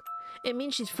 It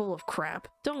means she's full of crap.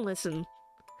 Don't listen.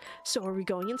 So are we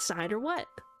going inside or what?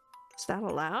 Is that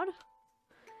allowed?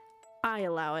 I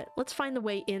allow it. Let's find the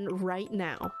way in right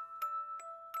now.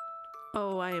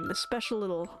 Oh, I am a special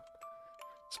little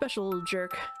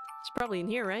jerk. It's probably in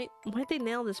here, right? Why'd they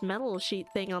nail this metal sheet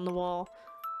thing on the wall?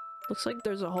 Looks like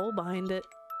there's a hole behind it.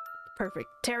 Perfect.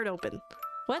 Tear it open.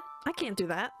 What? I can't do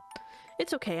that.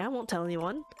 It's okay, I won't tell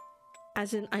anyone.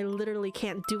 As in, I literally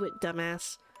can't do it,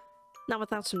 dumbass. Not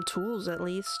without some tools, at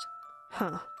least.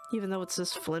 Huh. Even though it's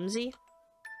this flimsy?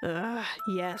 Ugh,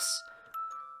 yes.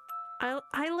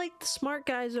 I like the smart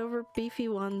guys over beefy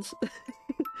ones.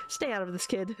 Stay out of this,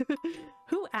 kid.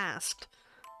 Who asked?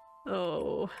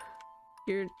 Oh,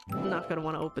 you're not gonna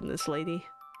want to open this, lady.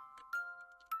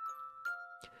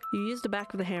 You use the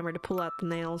back of the hammer to pull out the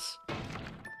nails.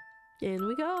 In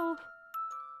we go.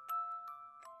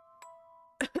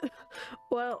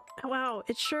 Well, wow,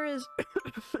 it sure is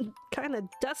kind of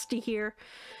dusty here.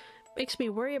 Makes me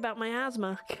worry about my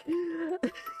asthma.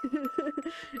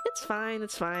 It's fine,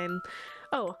 it's fine.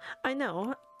 Oh, I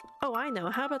know. Oh, I know.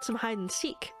 How about some hide and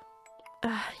seek?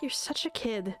 You're such a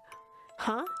kid.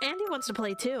 Huh? Andy wants to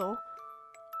play too.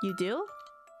 You do?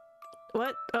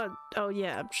 What? Oh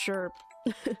yeah, sure.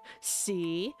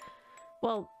 See?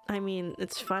 Well, I mean,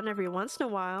 it's fun every once in a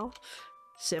while.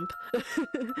 Simp.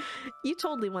 You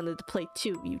totally wanted to play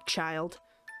too, you child.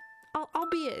 I'll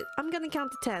be it. I'm gonna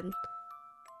count to 10.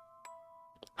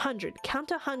 100. Count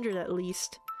to 100 at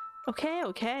least. Okay,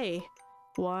 okay.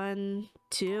 1,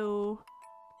 2...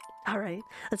 Alright,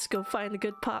 let's go find a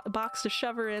good box to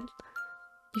shove her in.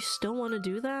 You still want to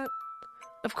do that?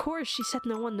 Of course, she said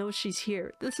no one knows she's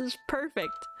here. This is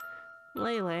perfect.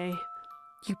 Leyley,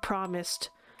 you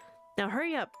promised. Now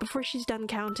hurry up before she's done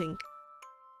counting.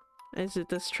 Is it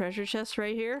this treasure chest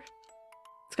right here?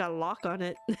 It's got a lock on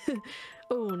it.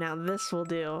 Oh, now this will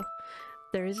do.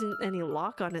 There isn't any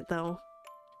lock on it though.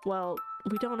 Well,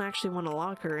 we don't actually want to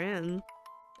lock her in.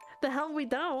 The hell we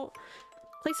don't!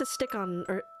 Place a stick on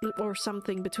or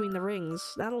something between the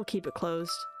rings. That'll keep it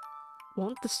closed.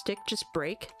 Won't the stick just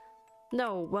break?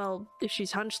 No, well, if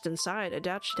she's hunched inside, I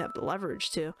doubt she'd have the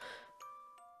leverage to.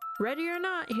 Ready or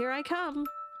not, here I come.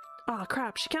 Aw,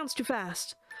 crap, she counts too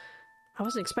fast. I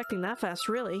wasn't expecting that fast,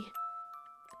 really.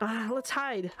 Let's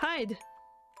hide. Hide!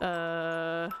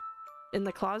 In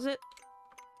the closet?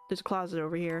 There's a closet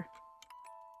over here.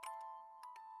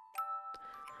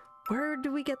 Where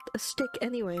do we get a stick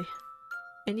anyway?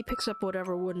 And he picks up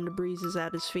whatever wooden debris is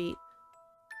at his feet.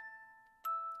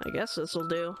 I guess this'll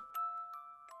do.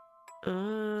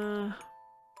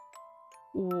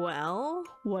 Well,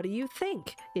 what do you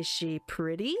think? Is she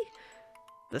pretty?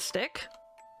 The stick?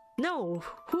 No,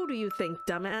 who do you think,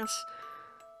 dumbass?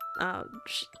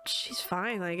 She's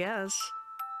fine, I guess.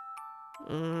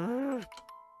 Oh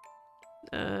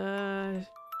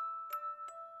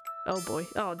boy.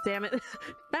 Oh, damn it.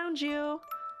 Found you!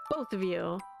 Both of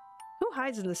you. Who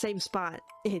hides in the same spot?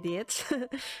 Idiots.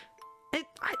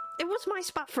 It was my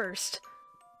spot first.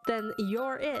 Then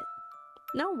you're it.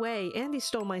 No way, Andy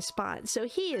stole my spot, so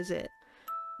he is it.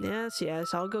 Yes,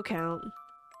 yes, I'll go count.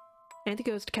 Andy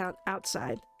goes to count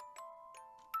outside.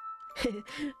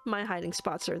 My hiding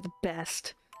spots are the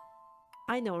best.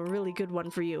 I know a really good one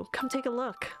for you. Come take a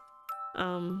look.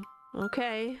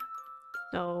 Okay.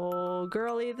 Oh,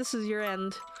 girlie, this is your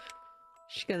end.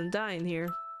 She's gonna die in here.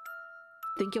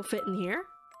 Think you'll fit in here?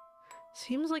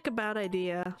 Seems like a bad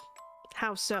idea.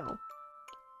 How so?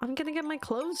 I'm gonna get my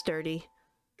clothes dirty.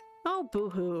 Oh,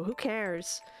 boo-hoo, who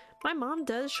cares? My mom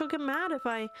does, she'll get mad if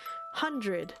I...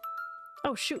 100.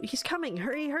 Oh shoot, he's coming,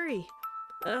 hurry, hurry.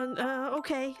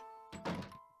 Okay.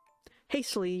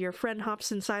 Hastily, your friend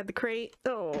hops inside the crate.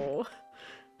 Oh.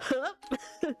 Huh?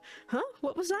 Huh?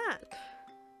 What was that?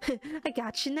 I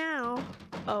got you now.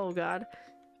 Oh god.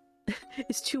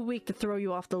 It's too weak to throw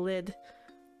you off the lid.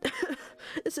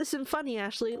 This isn't funny,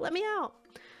 Ashley. Let me out.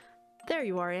 There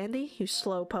you are, Andy, you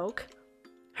slowpoke.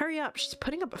 Hurry up, she's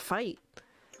putting up a fight.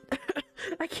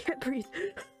 I can't breathe.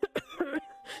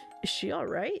 Is she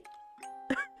alright?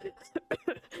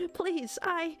 Please,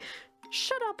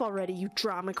 shut up already, you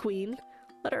drama queen.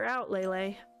 Let her out,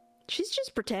 Leyley. She's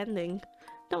just pretending.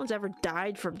 No one's ever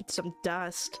died from some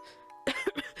dust.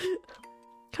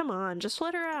 Come on, just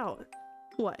let her out.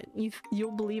 What,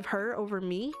 you'll believe her over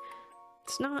me?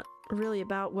 It's not really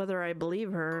about whether I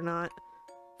believe her or not.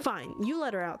 Fine, you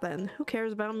let her out then. Who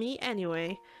cares about me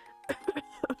anyway?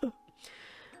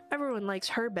 Everyone likes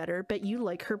her better, bet you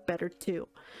like her better too.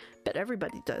 Bet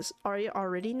everybody does. I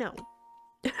already know.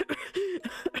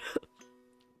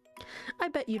 I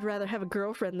bet you'd rather have a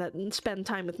girlfriend than spend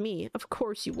time with me. Of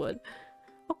course you would.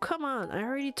 Oh, come on. I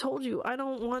already told you I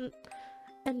don't want...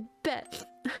 And bet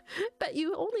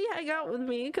you only hang out with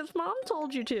me because Mom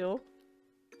told you to.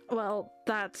 Well,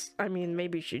 I mean,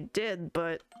 maybe she did,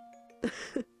 but...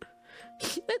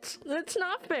 it's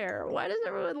not fair. Why does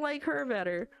everyone like her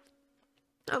better?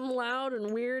 I'm loud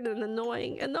and weird and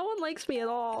annoying, and no one likes me at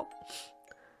all.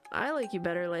 I like you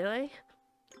better, Leyley.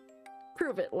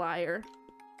 Prove it, liar.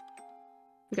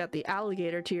 Got the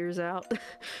alligator tears out.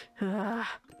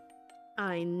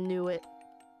 I knew it.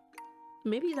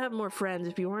 Maybe you'd have more friends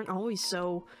if you weren't always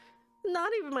so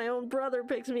Not even my own brother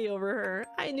picks me over her.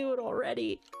 I knew it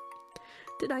already.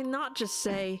 Did I not just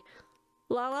say,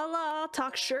 la la la,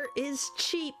 talk shirt is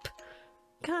cheap?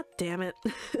 God damn it.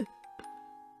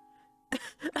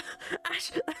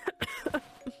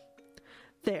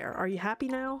 There, are you happy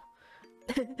now?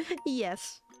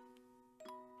 Yes.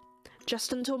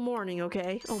 Just until morning,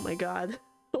 okay? Oh my god.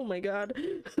 Oh my god.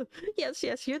 Yes,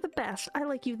 yes, you're the best. I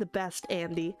like you the best,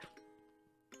 Andy.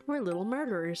 We're little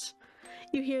murderers.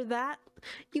 You hear that?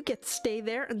 You get to stay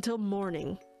there until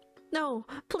morning. No,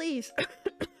 please.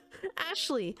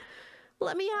 Ashley,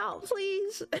 let me out,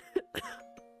 please.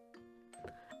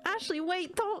 Ashley,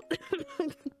 wait, don't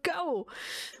go.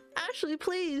 Ashley,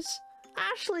 please.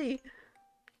 Ashley.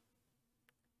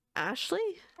 Ashley?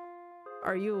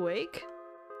 Are you awake?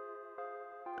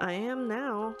 I am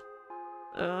now.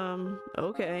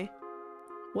 Okay.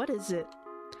 What is it?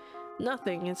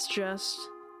 Nothing, it's just...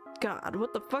 God,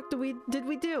 what the fuck did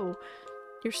we do?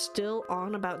 You're still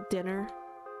on about dinner?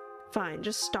 Fine,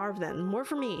 just starve then. More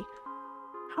for me.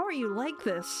 How are you like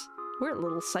this? We're a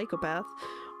little psychopath.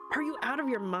 Are you out of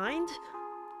your mind?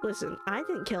 Listen, I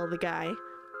didn't kill the guy,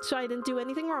 so I didn't do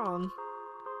anything wrong.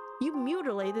 You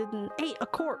mutilated and ate a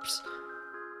corpse.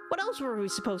 What else were we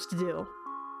supposed to do?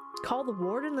 Call the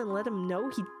warden and let him know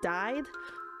he died?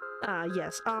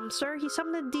 Yes. Sir, he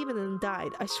summoned a demon and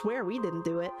died. I swear we didn't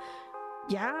do it.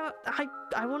 Yeah,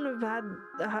 I wouldn't have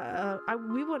had,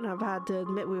 we wouldn't have had to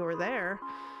admit we were there.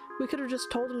 We could have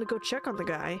just told him to go check on the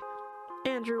guy.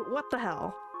 Andrew, what the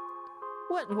hell?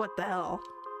 What the hell?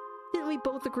 Didn't we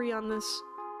both agree on this?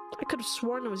 I could have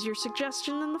sworn it was your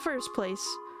suggestion in the first place.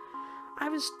 I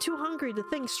was too hungry to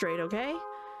think straight, okay?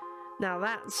 Now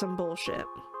that's some bullshit.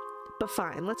 But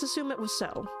fine, let's assume it was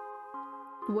so.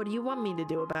 What do you want me to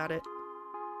do about it?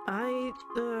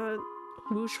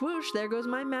 Whoosh whoosh, there goes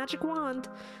my magic wand.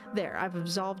 There, I've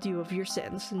absolved you of your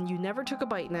sins, and you never took a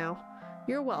bite now.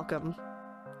 You're welcome.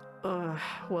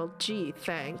 Well, gee,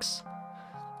 thanks.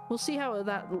 We'll see how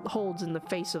that holds in the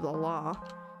face of the law.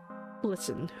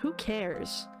 Listen, who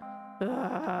cares?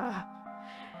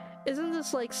 Isn't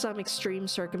this like some extreme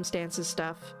circumstances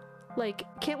stuff? Like,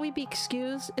 can't we be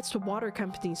excused? It's the water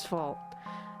company's fault.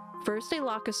 First they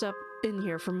lock us up in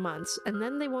here for months, and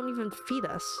then they won't even feed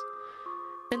us.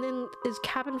 And then, is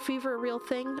cabin fever a real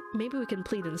thing? Maybe we can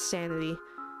plead insanity.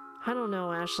 I don't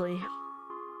know, Ashley.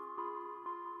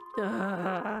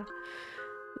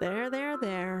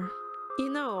 There. You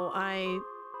know, I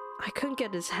couldn't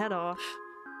get his head off.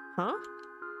 Huh?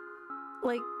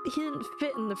 Like, he didn't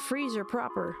fit in the freezer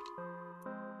proper.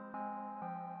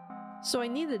 So I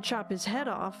needed to chop his head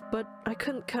off, but I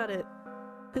couldn't cut it.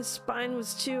 His spine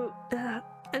was too...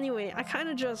 Anyway, I kind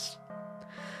of just...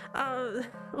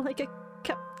 like I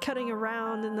kept cutting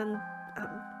around and then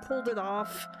pulled it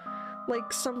off.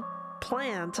 Like some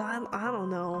plant. I don't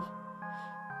know.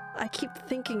 I keep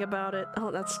thinking about it.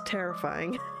 Oh, that's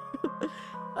terrifying.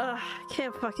 I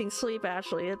can't fucking sleep,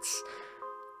 Ashley. It's...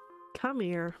 Come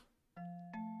here.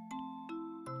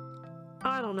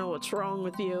 I don't know what's wrong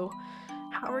with you.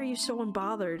 How are you so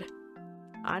unbothered?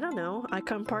 I don't know. I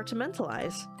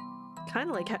compartmentalize. Kind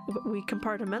of like how we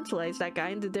compartmentalize that guy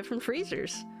into different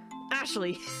freezers.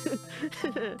 Ashley!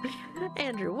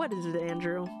 Andrew, what is it,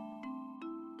 Andrew?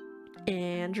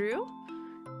 Andrew?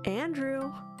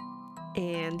 Andrew?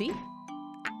 Andy?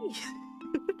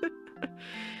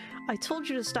 I told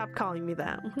you to stop calling me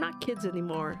that. We're not kids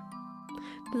anymore.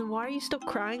 Then why are you still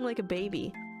crying like a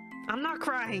baby? I'm not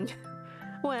crying!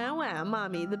 Wow,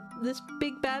 Mommy, this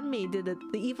big bad me did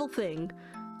the evil thing.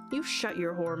 You shut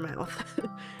your whore mouth.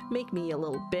 Make me a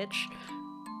little bitch.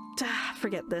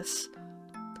 Forget this.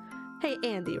 Hey,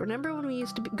 Andy, remember when we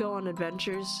used to go on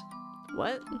adventures?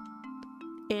 What?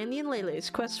 Andy and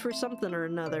Leyley's quest for something or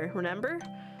another, remember?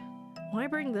 Why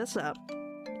bring this up?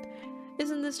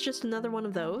 Isn't this just another one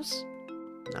of those?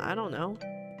 I don't know.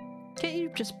 Can't you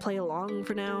just play along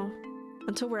for now?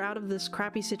 Until we're out of this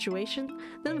crappy situation,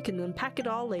 then we can unpack it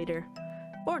all later.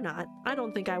 Or not. I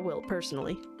don't think I will,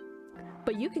 personally.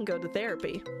 But you can go to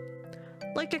therapy.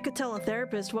 Like I could tell a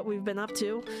therapist what we've been up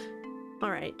to.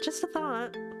 Alright, just a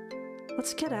thought.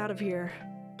 Let's get out of here.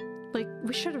 Like,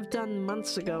 we should have done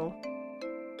months ago.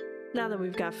 Now that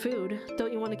we've got food,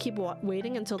 don't you want to keep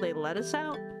waiting until they let us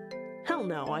out? Hell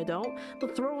no, I don't.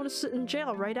 They'll throw us in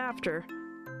jail right after.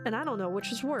 And I don't know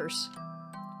which is worse.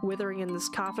 Withering in this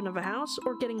coffin of a house,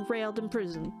 or getting railed in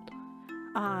prison.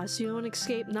 So you want to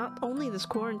escape not only this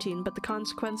quarantine, but the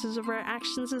consequences of our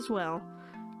actions as well.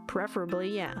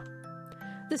 Preferably, yeah.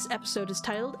 This episode is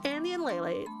titled Andy and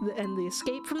Leyley and the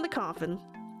Escape from the Coffin.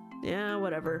 Yeah,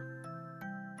 whatever.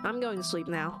 I'm going to sleep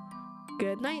now.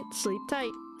 Good night, sleep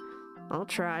tight. I'll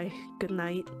try. Good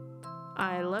night.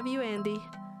 I love you, Andy.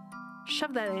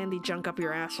 Shove that Andy junk up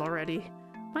your ass already.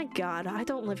 My god, I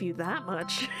don't love you that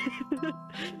much.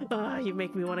 You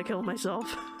make me want to kill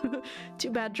myself. Too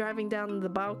bad driving down the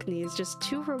balcony is just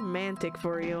too romantic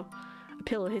for you. A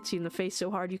pillow hits you in the face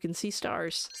so hard you can see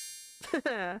stars.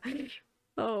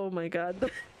 Oh my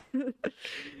god.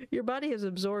 Your body has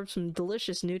absorbed some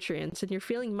delicious nutrients and you're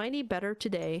feeling mighty better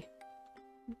today.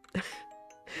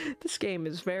 This game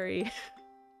is very...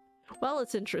 well,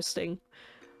 it's interesting.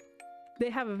 They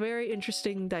have a very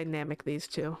interesting dynamic, these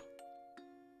two.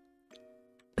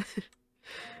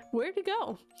 Where'd he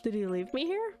go? Did he leave me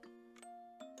here?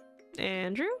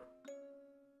 Andrew?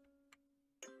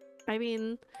 I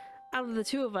mean, out of the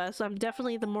two of us, I'm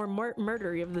definitely the more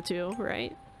murdery of the two,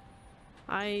 right?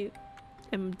 I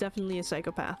am definitely a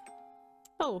psychopath.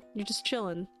 Oh, you're just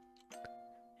chilling.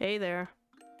 Hey there.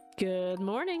 Good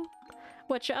morning.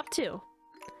 What you up to?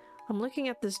 I'm looking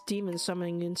at this demon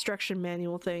summoning instruction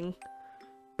manual thing.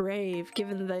 Brave,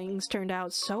 given things turned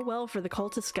out so well for the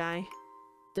cultist guy.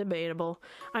 Debatable.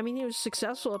 I mean, he was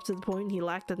successful up to the point he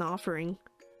lacked an offering.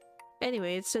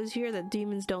 Anyway, it says here that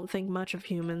demons don't think much of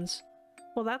humans.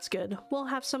 Well, that's good. We'll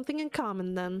have something in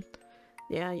common then.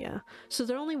 Yeah. So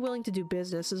they're only willing to do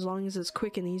business as long as it's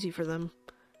quick and easy for them.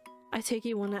 I take it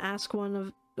you want to ask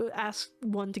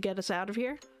one to get us out of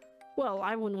here? Well,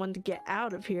 I wouldn't want to get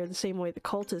out of here the same way the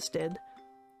cultists did.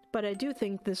 But I do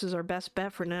think this is our best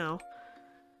bet for now.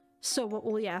 So what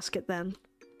will we ask it then?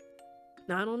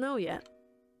 I don't know yet.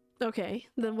 Okay,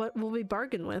 then what will we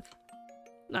bargain with?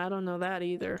 I don't know that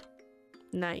either.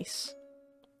 Nice.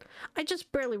 I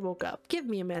just barely woke up. Give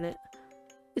me a minute.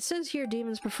 It says here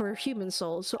demons prefer human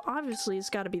souls, so obviously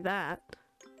it's gotta be that.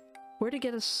 Where to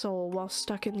get a soul while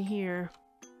stuck in here?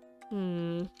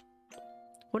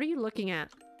 What are you looking at?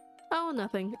 Oh,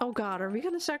 nothing. Oh god, are we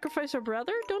gonna sacrifice our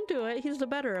brother? Don't do it. He's the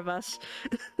better of us.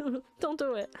 Don't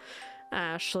do it.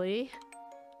 Ashley?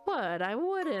 What? I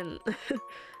wouldn't.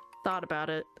 Thought about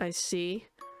it, I see.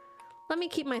 Let me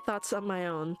keep my thoughts on my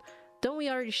own. Don't we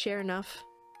already share enough?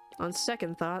 On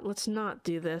second thought, let's not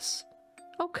do this.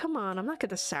 Oh, come on, I'm not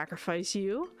gonna sacrifice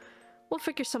you. We'll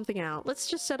figure something out. Let's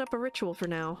just set up a ritual for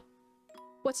now.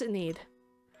 What's it need?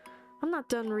 I'm not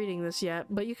done reading this yet,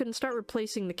 but you can start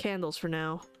replacing the candles for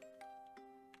now.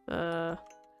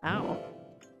 Ow.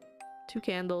 2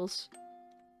 candles.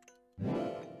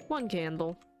 1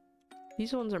 candle.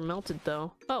 These ones are melted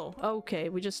though. Oh, okay,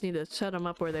 we just need to set them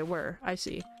up where they were. I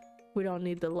see. We don't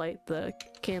need to light the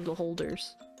candle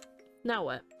holders. Now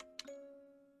what?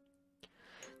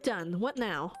 Done. What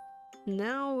now?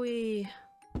 Now we...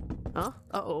 Huh?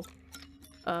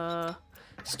 Uh-oh.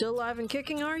 Still alive and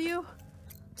kicking, are you?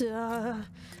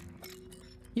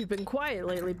 You've been quiet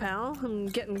lately, pal. I'm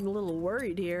getting a little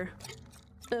worried here.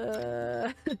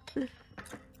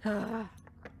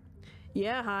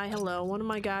 Yeah, hi, hello. One of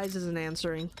my guys isn't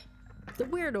answering. The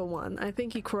weirdo one. I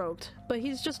think he croaked. But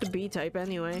he's just a B-type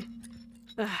anyway.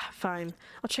 Fine.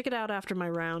 I'll check it out after my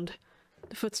round.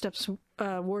 The footsteps,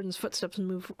 Warden's footsteps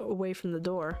move away from the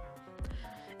door.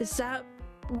 Is that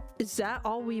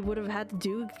all we would have had to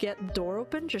do to get the door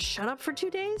open? Just shut up for 2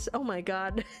 days? Oh my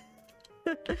god.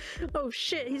 Oh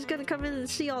shit, he's gonna come in and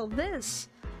see all this.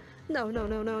 No.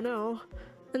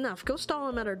 Enough. Go stall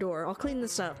him at our door. I'll clean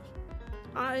this up.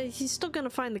 He's still gonna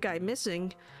find the guy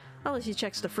missing. Unless he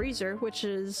checks the freezer, which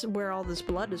is where all this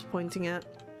blood is pointing at.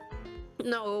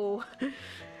 No.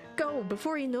 Go,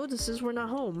 before he notices we're not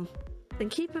home. And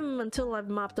keep him until I've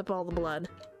mopped up all the blood.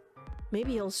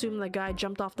 Maybe he'll assume the guy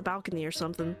jumped off the balcony or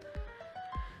something.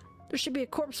 There should be a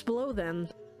corpse below then.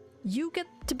 You get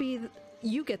to be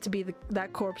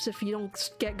that corpse if you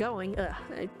don't get going.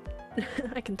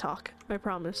 I can talk, I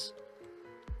promise.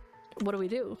 What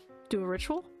do? Do a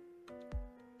ritual?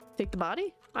 Take the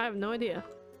body? I have no idea.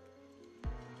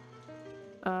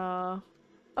 Oh,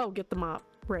 get the mop.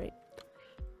 Right.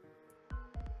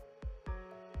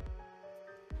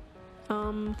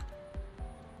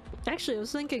 Actually, I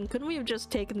was thinking, couldn't we have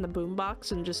just taken the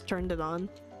boombox and just turned it on?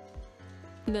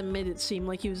 And then made it seem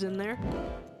like he was in there?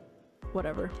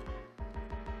 Whatever.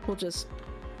 We'll just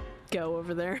go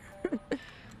over there.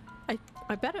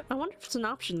 I bet it- I wonder if it's an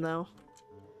option, though.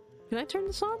 Can I turn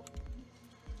this on?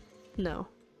 No.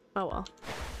 Oh well.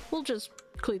 We'll just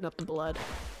clean up the blood.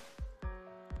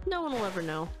 No one will ever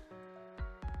know.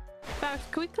 In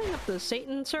fact, can we clean up the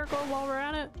Satan circle while we're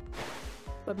at it?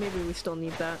 But maybe we still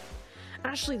need that.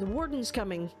 Ashley, the warden's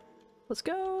coming. Let's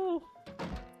go!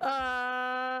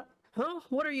 Huh?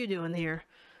 What are you doing here?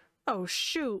 Oh,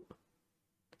 shoot.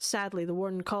 Sadly, the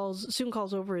warden soon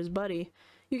calls over his buddy.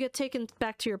 You get taken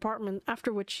back to your apartment,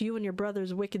 after which you and your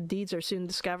brother's wicked deeds are soon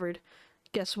discovered.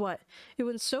 guess what? It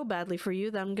went so badly for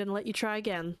you that I'm gonna let you try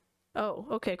again. Oh,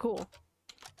 okay, cool.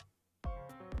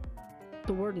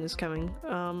 The warden is coming.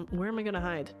 Where am I gonna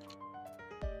hide?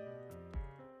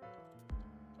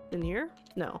 In here?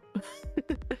 No.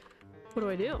 What do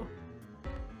I do?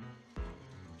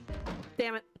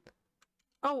 Damn it.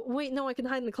 Oh, wait, no, I can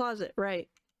hide in the closet. Right.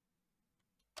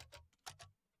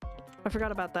 I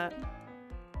forgot about that.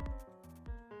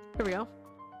 Here we go.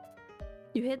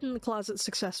 You hid in the closet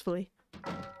successfully.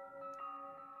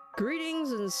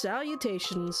 Greetings and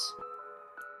salutations.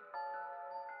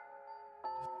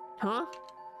 Huh?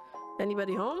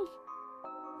 Anybody home?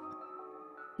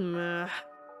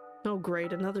 Oh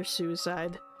great, another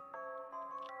suicide.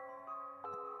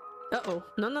 Uh-oh.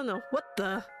 No, no, no. What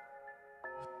the?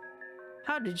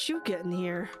 How did you get in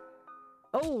here?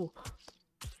 Oh!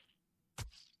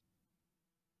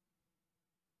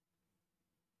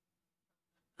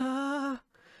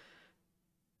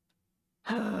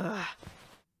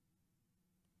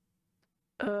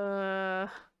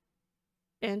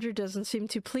 Andrew doesn't seem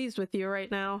too pleased with you right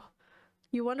now.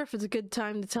 You wonder if it's a good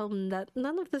time to tell him that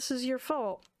none of this is your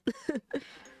fault.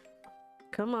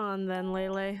 Come on then,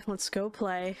 Leyley. Let's go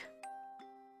play.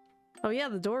 Oh yeah,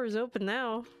 the door is open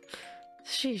now.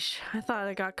 Sheesh, I thought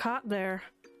I got caught there.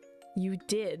 You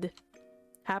did.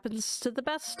 Happens to the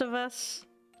best of us.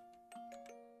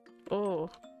 Oh,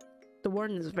 the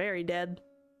warden is very dead.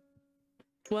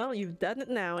 Well, you've done it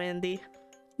now, Andy.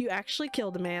 You actually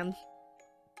killed a man.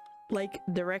 Like,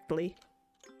 directly.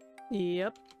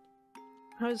 Yep.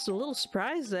 I was a little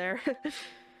surprised there.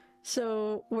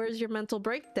 So, where's your mental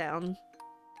breakdown?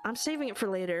 I'm saving it for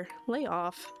later. Lay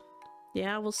off.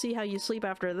 Yeah, we'll see how you sleep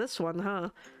after this one, huh?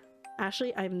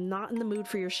 Ashley, I'm not in the mood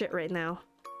for your shit right now.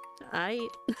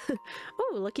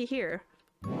 Oh, looky here.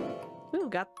 Ooh,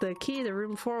 got the key to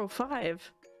room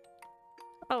 405.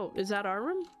 Oh, is that our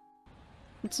room?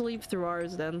 Let's leave through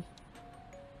ours then.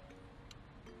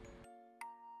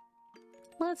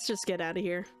 Let's just get out of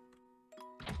here.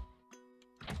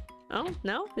 Oh,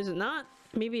 no? Is it not?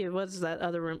 Maybe it was that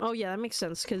other room. Oh yeah, that makes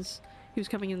sense, because he was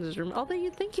coming into this room. Although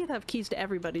you'd think he'd have keys to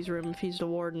everybody's room if he's the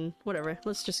warden. Whatever,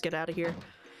 let's just get out of here.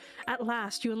 At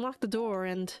last, you unlocked the door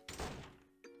and...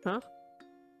 Huh?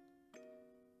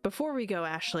 Before we go,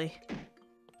 Ashley.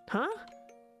 Huh?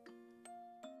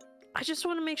 I just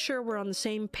want to make sure we're on the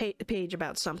same page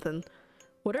about something.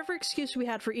 Whatever excuse we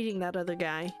had for eating that other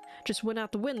guy just went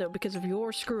out the window because of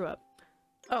your screw-up.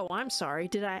 Oh, I'm sorry.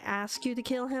 Did I ask you to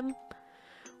kill him?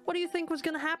 What do you think was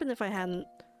gonna happen if I hadn't?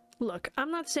 Look,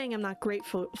 I'm not saying I'm not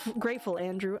grateful,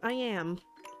 Andrew. I am.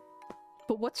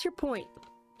 But what's your point?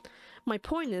 My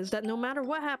point is that no matter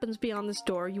what happens beyond this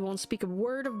door, you won't speak a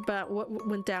word about what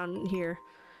went down here.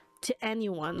 To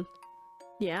anyone.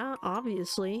 Yeah,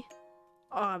 obviously.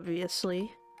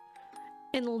 Obviously.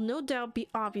 And it'll no doubt be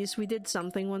obvious we did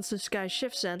something once this guy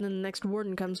shifts in and the next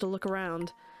warden comes to look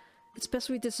around. It's best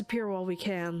we disappear while we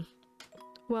can.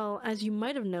 Well, as you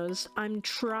might have noticed, I'm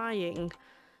trying.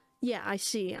 Yeah, I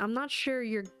see. I'm not sure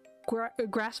you're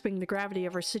grasping the gravity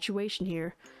of our situation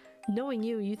here. Knowing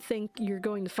you, you think you're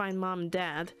going to find Mom and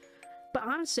Dad. But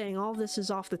I'm saying all this is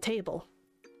off the table.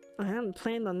 I haven't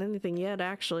planned on anything yet,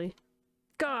 actually.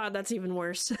 God, that's even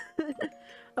worse.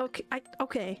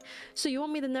 Okay, so you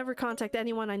want me to never contact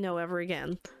anyone I know ever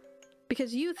again?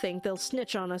 Because you think they'll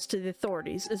snitch on us to the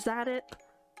authorities, is that it?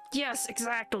 Yes,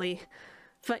 exactly!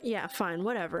 But yeah, fine,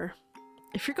 whatever.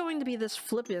 If you're going to be this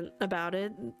flippant about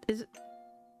it, it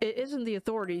isn't the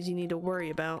authorities you need to worry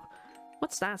about.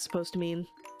 What's that supposed to mean?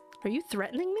 Are you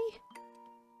threatening me?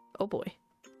 Oh boy.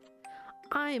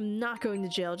 I am not going to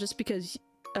jail just because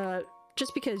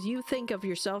you think of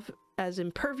yourself as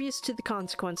impervious to the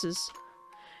consequences.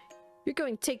 You're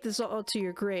going to take this all to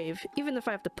your grave, even if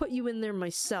I have to put you in there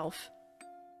myself.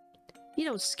 You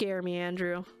don't scare me,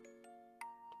 Andrew.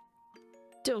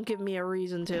 Don't give me a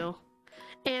reason to.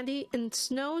 Andy, it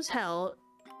snows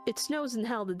in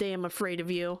hell the day I'm afraid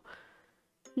of you.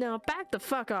 Now, back the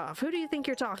fuck off. Who do you think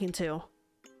you're talking to?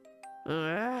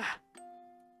 I'm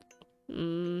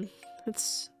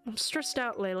stressed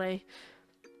out, Leyley.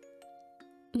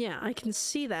 Yeah, I can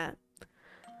see that.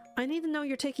 I need to know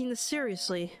you're taking this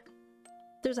seriously.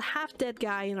 There's a half-dead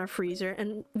guy in our freezer,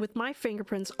 and with my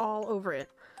fingerprints all over it.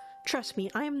 Trust me,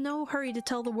 I am in no hurry to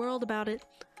tell the world about it.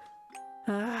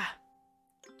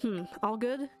 All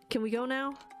good? Can we go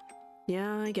now?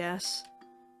 Yeah, I guess.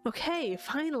 Okay,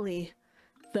 finally.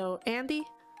 Though, Andy?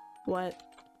 What?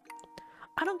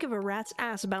 I don't give a rat's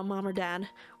ass about Mom or Dad,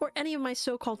 or any of my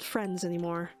so-called friends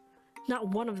anymore. Not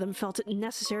one of them felt it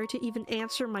necessary to even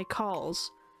answer my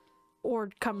calls. Or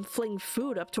come fling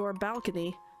food up to our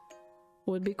balcony.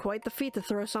 Would be quite the feat to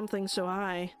throw something so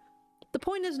high. The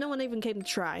point is, no one even came to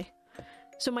try.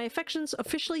 So my affections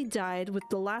officially died with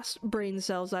the last brain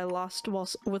cells I lost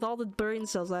with all the brain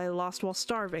cells I lost while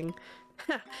starving.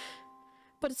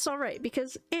 But it's alright,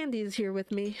 because Andy is here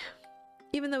with me.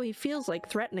 Even though he feels like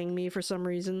threatening me for some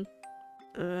reason.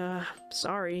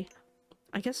 Sorry.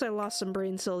 I guess I lost some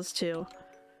brain cells too.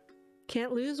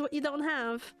 Can't lose what you don't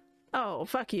have. Oh,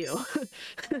 fuck you.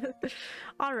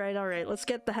 Alright, let's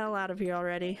get the hell out of here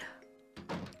already.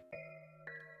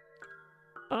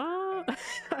 Oh,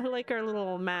 I like our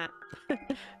little mat.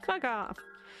 Fuck off.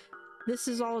 This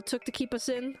is all it took to keep us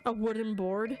in? A wooden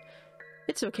board?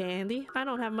 It's okay, Andy. I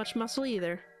don't have much muscle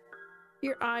either.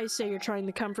 Your eyes say you're trying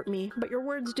to comfort me, but your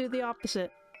words do the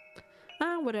opposite.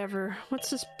 Whatever. What's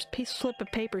this slip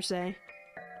of paper say?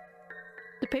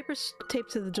 The paper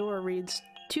taped to the door reads,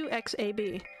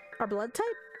 2XAB. Our blood type?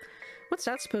 What's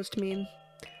that supposed to mean?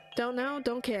 Don't know,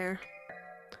 don't care.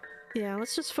 Yeah,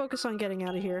 let's just focus on getting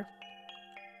out of here.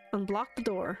 Unblock the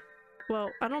door.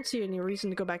 Well, I don't see any reason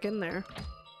to go back in there.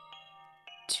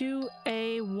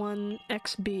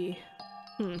 2A1XB.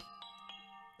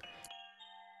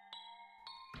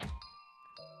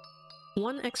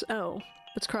 1XO.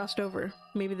 It's crossed over.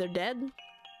 Maybe they're dead?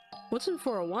 What's in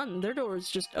 401? Their door is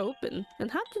just open. And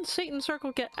how did Satan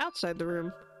Circle get outside the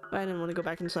room? I didn't want to go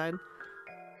back inside.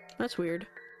 That's weird.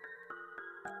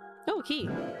 Oh, a key.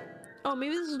 Oh,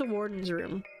 maybe this is the warden's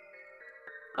room.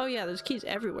 Oh yeah, there's keys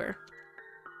everywhere.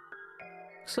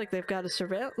 Looks like they've got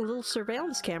a little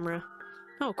surveillance camera.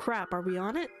 Oh crap, are we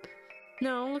on it?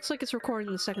 No, looks like it's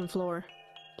recording the second floor.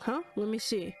 Huh? Let me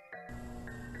see.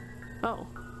 Oh,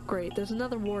 great, there's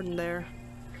another warden there.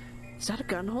 Is that a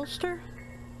gun holster?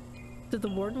 Did the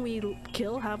warden we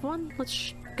kill have one?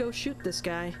 Let's go shoot this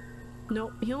guy.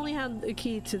 Nope, he only had a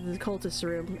key to the cultist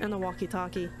room and a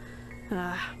walkie-talkie.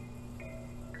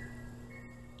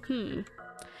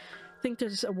 Think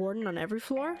there's a warden on every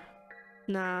floor?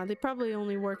 Nah, they probably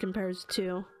only work in pairs of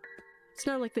 2. It's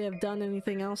not like they have done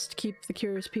anything else to keep the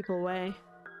curious people away.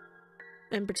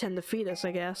 And pretend to feed us,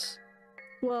 I guess.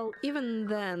 Well, even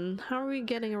then, how are we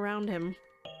getting around him?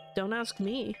 Don't ask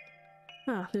me.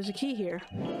 Ah, there's a key here.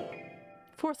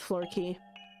 4th floor key.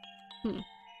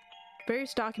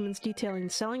 Various documents detailing the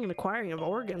selling and acquiring of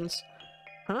organs.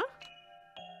 Huh?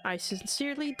 I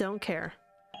sincerely don't care.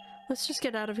 Let's just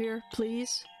get out of here,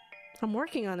 please. I'm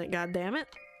working on it, goddammit.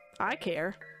 I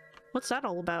care. What's that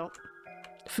all about?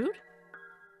 Food?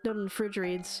 Note in the fridge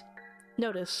reads,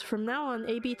 notice, from now on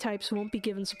AB types won't be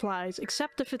given supplies,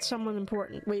 except if it's someone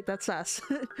important. Wait, that's us.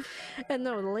 And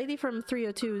no, the lady from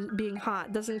 302 being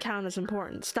hot doesn't count as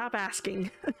important. Stop asking.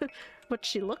 What's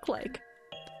she look like?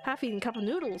 Half-eaten cup of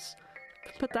noodles.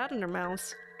 Put that in her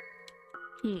mouth.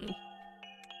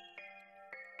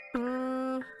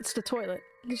 It's the toilet.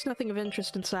 There's nothing of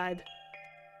interest inside.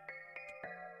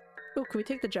 Oh, can we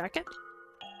take the jacket?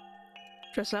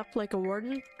 Dress up like a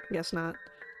warden? Guess not.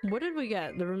 What did we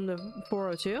get? The room to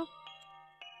 402?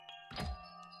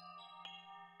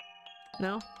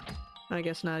 No? I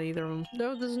guess not either room.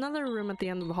 No, there's another room at the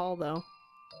end of the hall, though.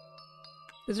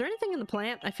 Is there anything in the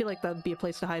plant? I feel like that'd be a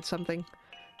place to hide something.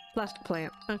 Plastic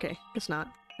plant. Okay, guess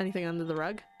not. Anything under the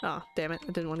rug? Oh, damn it. I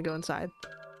didn't want to go inside.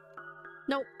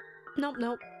 Nope.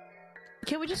 Nope.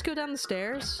 Can't we just go down the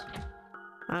stairs?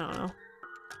 I don't know.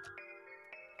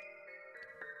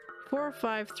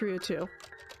 405, 302.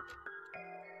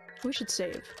 We should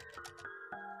save.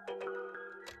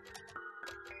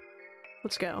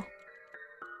 Let's go.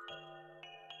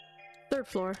 3rd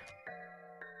floor.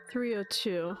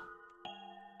 302.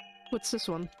 What's this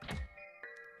one?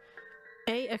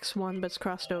 AX1, but it's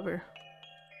crossed over.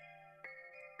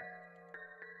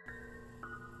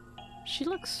 She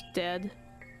looks dead.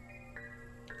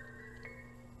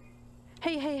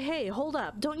 Hey, hold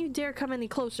up. Don't you dare come any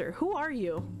closer. Who are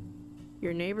you?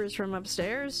 Your neighbors from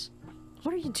upstairs?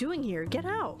 What are you doing here? Get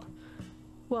out!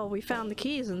 Well, we found the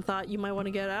keys and thought you might want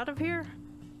to get out of here?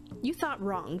 You thought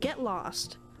wrong. Get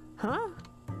lost. Huh?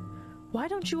 Why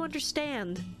don't you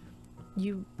understand?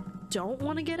 You don't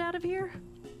want to get out of here?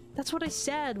 That's what I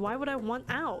said. Why would I want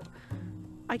out?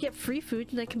 I get free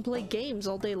food and I can play games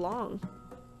all day long.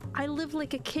 I live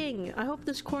like a king. I hope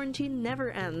this quarantine never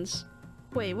ends.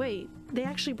 Wait. They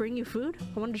actually bring you food?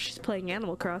 I wonder if she's playing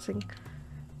Animal Crossing.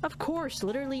 Of course,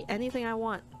 literally anything I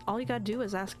want. All you gotta do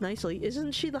is ask nicely.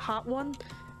 Isn't she the hot one?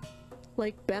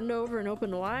 Like, bend over and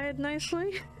open wide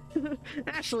nicely?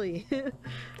 Ashley!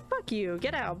 Fuck you!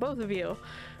 Get out, both of you!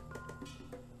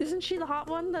 Isn't she the hot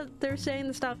one that they're saying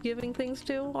to stop giving things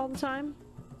to all the time?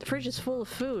 The fridge is full of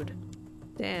food.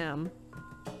 Damn.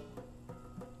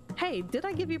 Hey, did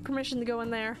I give you permission to go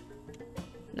in there?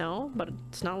 No, but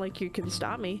it's not like you can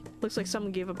stop me. Looks like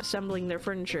someone gave up assembling their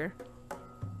furniture.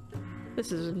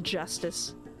 This is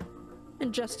injustice.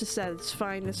 Injustice at its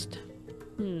finest.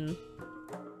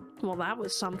 Well, that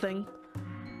was something.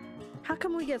 How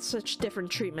come we get such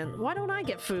different treatment? Why don't I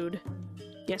get food?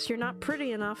 Guess you're not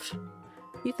pretty enough.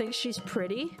 You think she's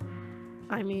pretty?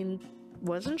 I mean,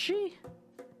 wasn't she?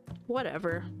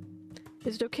 Whatever.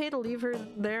 Is it okay to leave her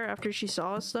there after she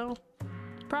saw us, though?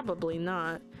 Probably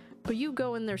not. But you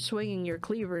go in there swinging your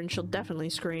cleaver and she'll definitely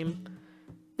scream.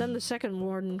 Then the second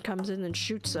warden comes in and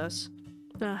shoots us.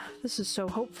 This is so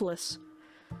hopeless.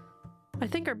 I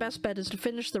think our best bet is to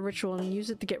finish the ritual and use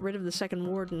it to get rid of the second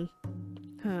warden.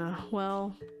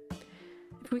 Well...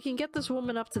 If we can get this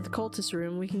woman up to the cultist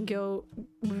room, we can go...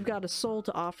 We've got a soul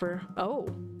to offer. Oh!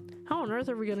 How on earth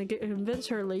are we gonna convince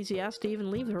her lazy ass to even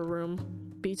leave her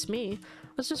room? Beats me.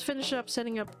 Let's just finish up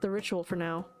setting up the ritual for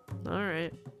now.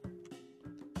 Alright.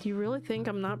 Do you really think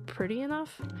I'm not pretty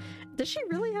enough? Does she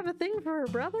really have a thing for her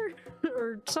brother?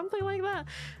 Or something like that?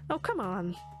 Oh, come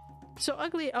on. So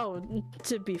ugly- oh,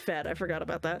 to be fed. I forgot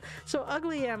about that. So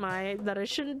ugly am I that I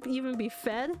shouldn't even be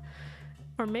fed?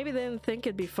 Or maybe they didn't think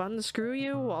it'd be fun to screw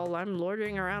you while I'm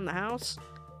loitering around the house?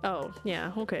 Oh,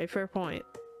 yeah, okay, fair point.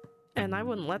 And I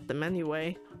wouldn't let them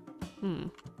anyway.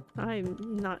 I'm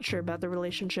not sure about the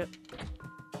relationship.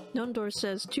 Nondor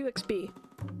says 2 XP.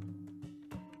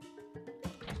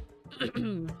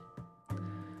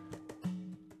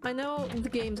 I know the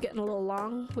game's getting a little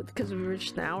long because we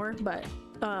reached an hour, but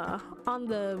on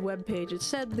the webpage it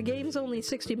said the game's only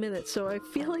 60 minutes, so I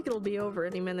feel like it'll be over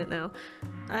any minute now.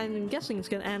 I'm guessing it's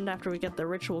gonna end after we get the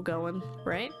ritual going,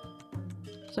 right?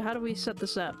 So how do we set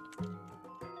this up?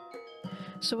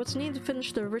 So what's needed to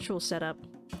finish the ritual setup?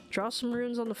 Draw some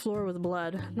runes on the floor with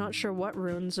blood. Not sure what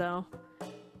runes though.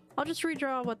 I'll just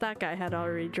redraw what that guy had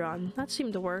already drawn. That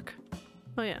seemed to work.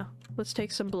 Oh yeah, let's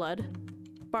take some blood.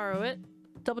 Borrow it.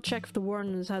 Double check if the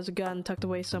warden has a gun tucked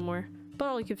away somewhere. But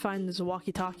all you can find is a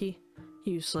walkie-talkie.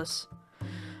 Useless.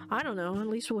 I don't know, at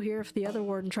least we'll hear if the other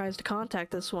warden tries to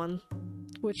contact this one.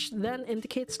 Which then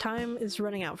indicates time is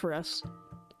running out for us.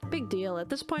 Big deal, at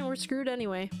this point we're screwed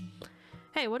anyway.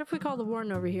 Hey, what if we call the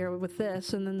warden over here with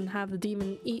this and then have the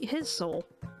demon eat his soul?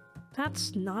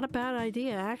 That's not a bad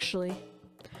idea, actually.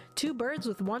 2 birds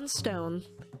with 1 stone.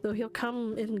 Though he'll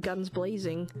come in guns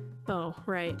blazing. Oh,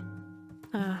 right.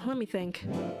 Let me think.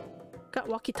 Got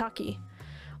walkie-talkie.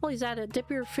 While he's at it, dip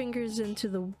your fingers into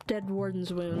the dead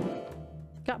warden's wound.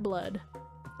 Got blood.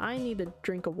 I need a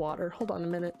drink of water. Hold on a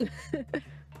minute.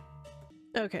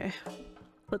 Okay.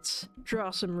 Let's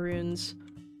draw some runes.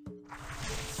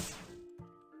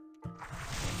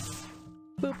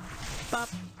 Boop. Bop.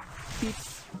 Beep.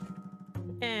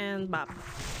 And bop.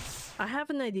 I have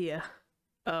an idea.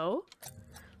 Oh?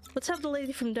 Let's have the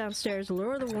lady from downstairs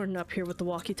lure the warden up here with the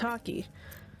walkie-talkie.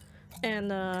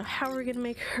 And, how are we gonna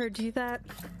make her do that?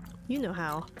 You know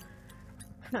how.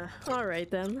 Huh.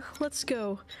 Alright then, let's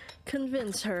go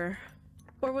convince her.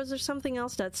 Or was there something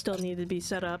else that still needed to be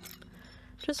set up?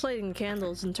 Just lighting the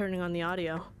candles and turning on the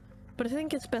audio. But I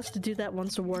think it's best to do that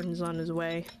once the warden's on his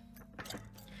way.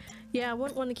 Yeah, I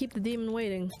wouldn't want to keep the demon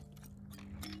waiting.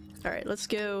 Alright, let's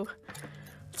go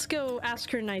ask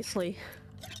her nicely.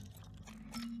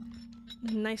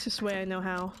 The nicest way I know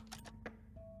how.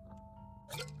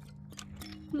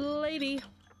 Lady!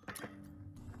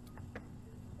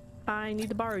 I need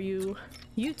to borrow you.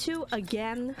 You two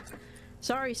again?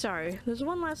 Sorry. There's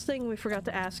one last thing we forgot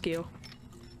to ask you.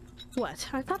 What?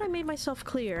 I thought I made myself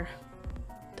clear.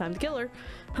 Time to kill her.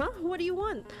 Huh? What do you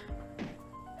want?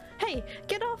 Hey,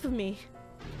 get off of me!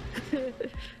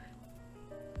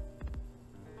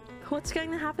 What's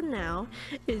going to happen now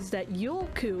is that you'll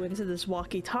coo into this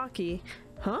walkie-talkie.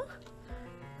 Huh?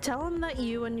 Tell him that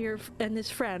you and his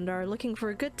friend are looking for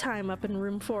a good time up in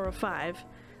room 405.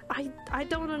 I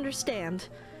don't understand.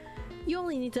 You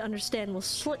only need to understand we'll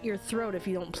slit your throat if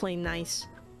you don't play nice.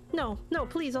 No,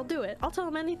 please, I'll do it. I'll tell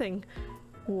him anything.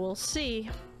 We'll see.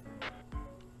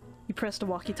 You press the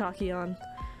walkie-talkie on.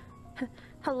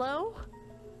 Hello?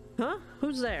 Huh?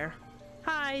 Who's there?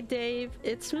 Hi, Dave.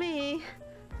 It's me.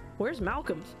 Where's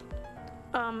Malcolm?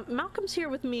 Malcolm's here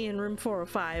with me in room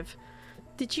 405.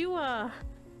 Did you,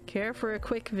 care for a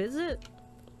quick visit?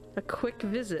 A quick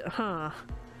visit, huh?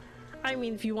 I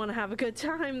mean, if you want to have a good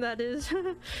time, that is.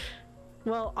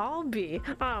 Well,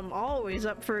 I'm always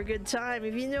up for a good time,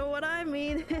 if you know what I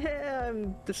mean.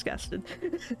 I'm disgusted.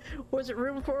 Was it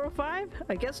room 405?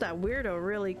 I guess that weirdo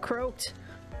really croaked.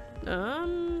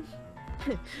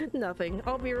 Nothing.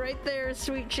 I'll be right there,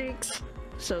 sweet cheeks.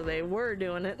 So they were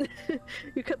doing it.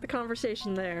 You cut the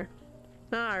conversation there.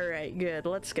 Alright, good.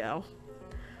 Let's go.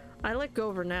 I let go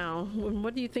of her now.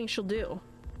 What do you think she'll do?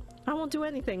 I won't do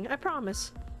anything. I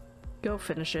promise. Go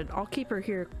finish it. I'll keep her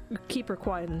here, keep her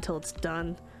quiet until it's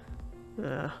done.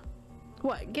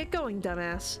 What? Get going,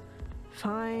 dumbass.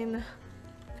 Fine.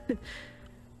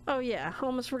 Oh yeah,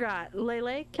 almost forgot.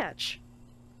 Leyley, catch.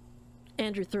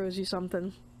 Andrew throws you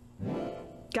something.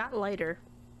 Got lighter.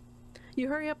 You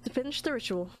hurry up to finish the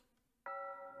ritual.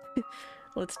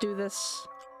 Let's do this.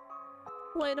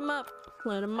 Light him up.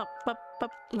 Light him up, up,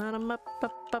 up. Light him up,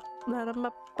 up, up. Light him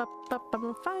up, up, up. I'm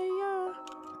on fire.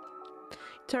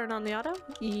 Turn on the auto?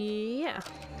 Yeah.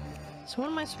 So what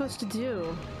am I supposed to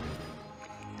do?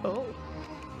 Oh.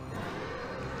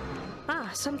 Ah,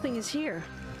 something is here.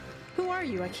 Who are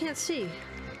you? I can't see.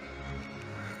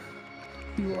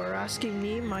 You are asking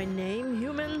me my name,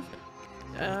 human?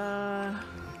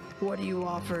 What do you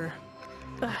offer?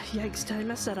 Yikes, did I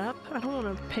mess that up? I don't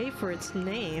want to pay for its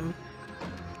name.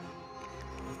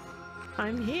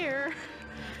 I'm here.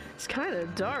 It's kind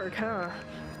of dark, huh?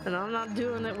 And I'm not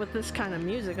doing it with this kind of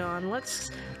music on.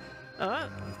 Let's...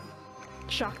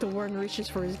 Shock the warden reaches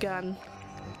for his gun.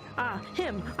 Ah,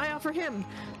 him! I offer him!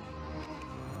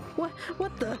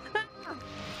 What the? Ah!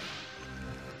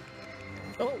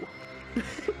 Oh!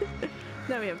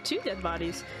 Now we have 2 dead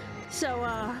bodies. So,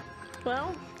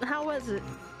 well, how was it?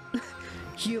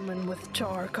 Human with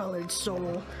tar-colored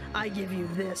soul, I give you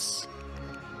this.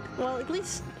 Well, at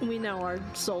least we know our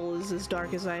soul is as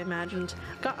dark as I imagined.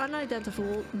 Got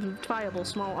unidentifiable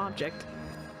small object.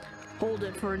 Hold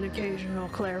it for an occasional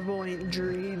clairvoyant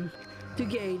dream to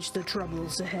gauge the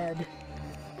troubles ahead.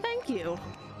 Thank you.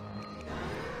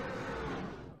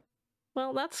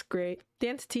 Well, that's great. The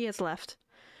entity has left.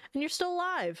 And you're still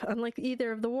alive, unlike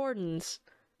either of the wardens.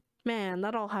 Man,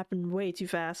 that all happened way too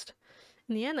fast.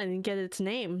 In the end, I didn't get its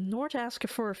name, nor to ask it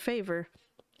for a favor.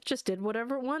 It just did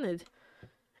whatever it wanted.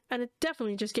 And it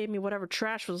definitely just gave me whatever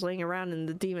trash was laying around in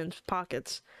the demon's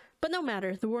pockets. But no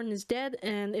matter, the warden is dead,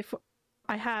 and if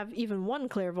I have even one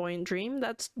clairvoyant dream,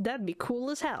 that'd be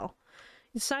cool as hell.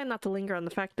 You decide not to linger on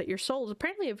the fact that your soul is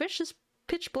apparently a vicious,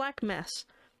 pitch-black mess.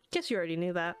 Guess you already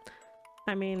knew that.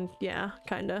 I mean, yeah,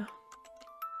 kinda.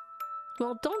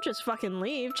 Well, don't just fucking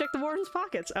leave. Check the warden's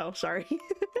pockets. Oh, sorry.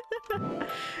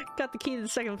 Got the key to the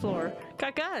 2nd floor.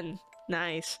 Got gun.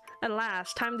 Nice. At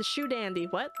last, time to shoot Andy.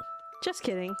 What? Just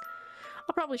kidding.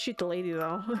 I'll probably shoot the lady,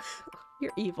 though.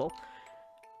 You're evil.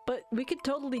 But we could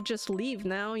totally just leave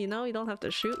now, you know? You don't have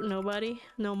to shoot nobody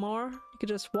no more. You could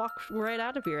just walk right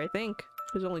out of here, I think.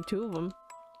 There's only 2 of them.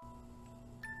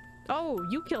 Oh,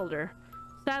 you killed her.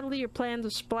 Sadly, your plans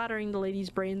of splattering the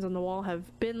lady's brains on the wall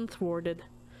have been thwarted.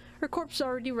 Her corpse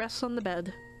already rests on the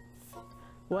bed.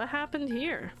 What happened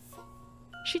here?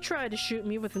 She tried to shoot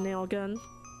me with a nail gun.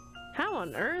 How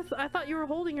on earth? I thought you were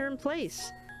holding her in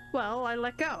place. Well, I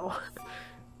let go.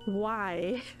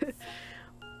 Why?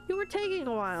 You were taking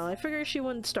a while. I figured she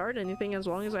wouldn't start anything as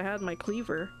long as I had my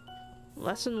cleaver.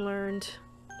 Lesson learned.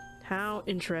 How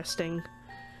interesting.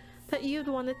 That you'd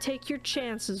want to take your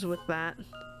chances with that.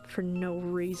 For no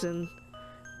reason.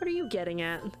 What are you getting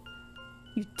at?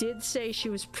 You did say she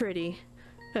was pretty.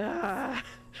 I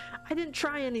didn't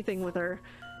try anything with her.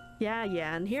 Yeah,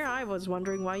 and here I was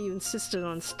wondering why you insisted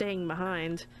on staying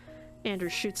behind. Andrew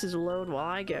shoots his load while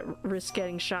I risk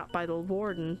getting shot by the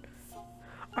warden.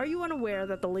 Are you unaware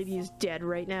that the lady is dead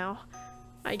right now?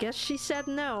 I guess she said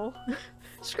no.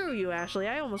 Screw you, Ashley.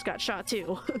 I almost got shot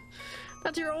too.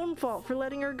 That's your own fault for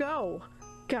letting her go.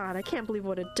 God, I can't believe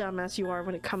what a dumbass you are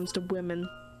when it comes to women.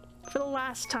 For the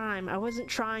last time, I wasn't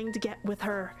trying to get with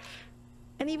her.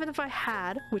 And even if I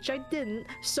had, which I didn't,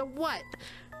 so what?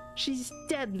 She's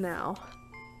dead now.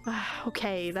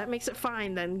 Okay, that makes it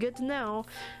fine then. Good to know.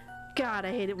 God,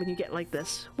 I hate it when you get like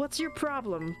this. What's your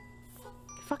problem?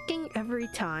 Fucking every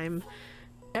time.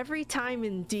 Every time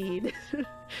indeed.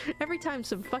 Every time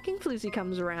some fucking floozy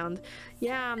comes around.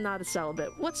 Yeah, I'm not a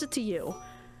celibate. What's it to you?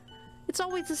 It's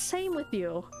always the same with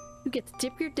you. You get to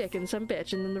dip your dick in some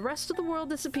bitch and then the rest of the world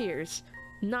disappears.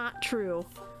 Not true.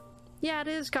 Yeah, it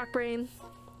is, cockbrain.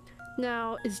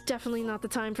 Now is definitely not the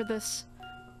time for this.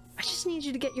 I just need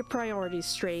you to get your priorities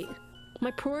straight. My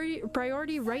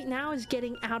priority right now is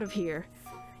getting out of here.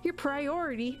 Your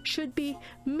priority should be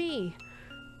me.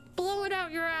 Blow it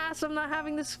out your ass. I'm not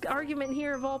having this argument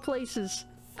here of all places.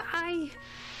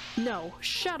 No,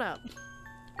 shut up.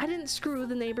 I didn't screw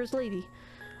the neighbor's lady.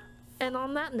 And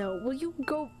on that note,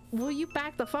 will you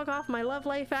back the fuck off my love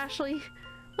life, Ashley?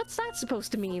 What's that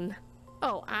supposed to mean?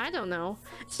 Oh, I don't know.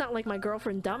 It's not like my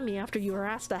girlfriend dumped me after you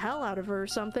harassed the hell out of her or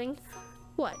something.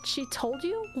 What, she told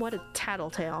you? What a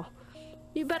tattletale.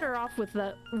 You're better off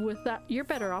without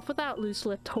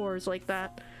loose-lipped whores like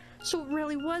that. So it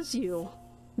really was you.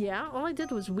 Yeah, all I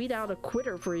did was weed out a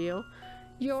quitter for you.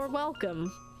 You're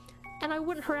welcome. And I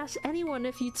wouldn't harass anyone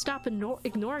if you'd stop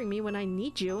ignoring me when I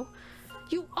need you.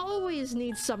 You always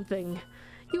need something.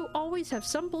 You always have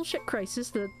some bullshit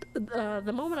crisis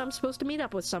the moment I'm supposed to meet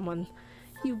up with someone.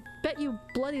 You bet you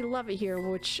bloody love it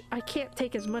here, which I can't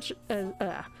take as much as,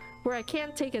 where I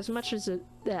can't take as much as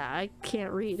I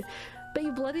can't read. Bet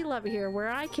you bloody love it here, where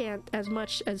I can't as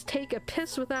much as take a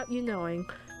piss without you knowing.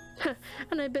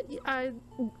 And I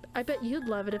bet you'd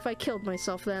love it if I killed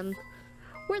myself then.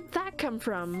 Where'd that come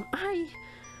from?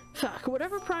 Fuck,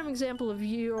 whatever prime example of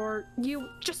you you.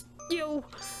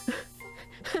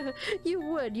 You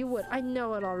would. I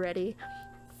know it already.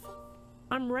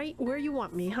 I'm right where you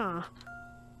want me, huh?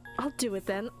 I'll do it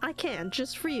then. I can,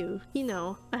 just for you. You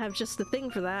know, I have just the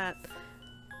thing for that.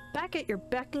 Back at your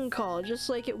beck and call, just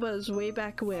like it was way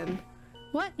back when.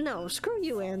 What? No, screw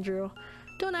you, Andrew.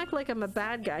 Don't act like I'm a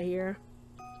bad guy here.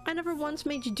 I never once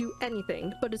made you do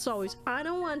anything, but it's always, I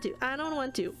don't want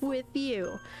to, with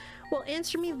you. Well,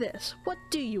 answer me this. What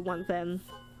do you want then?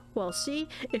 Well, see,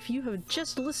 if you have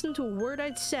just listened to a word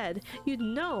I'd said, you'd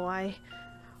know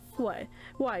What?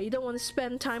 Why, you don't want to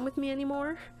spend time with me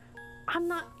anymore?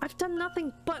 I've done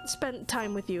nothing but spent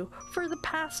time with you for the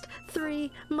past 3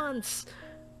 months.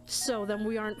 So then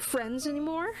we aren't friends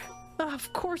anymore?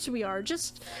 Of course we are,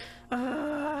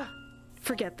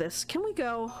 forget this. Can we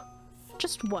go?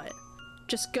 Just what?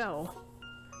 Just go.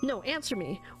 No, answer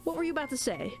me. What were you about to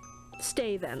say?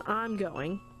 Stay then, I'm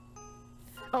going.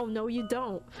 Oh, no you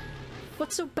don't.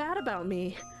 What's so bad about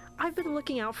me? I've been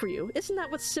looking out for you. Isn't that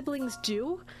what siblings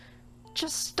do?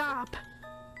 Just stop.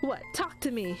 What? Talk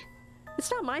to me.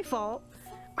 It's not my fault.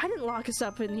 I didn't lock us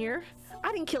up in here.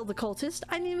 I didn't kill the cultist.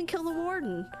 I didn't even kill the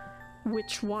warden.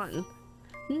 Which one?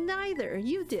 Neither.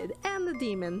 You did, and the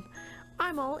demon.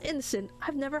 I'm all innocent.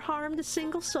 I've never harmed a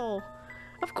single soul.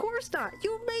 Of course not.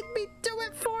 You made me do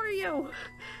it for you.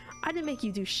 I didn't make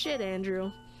you do shit,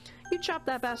 Andrew. You chopped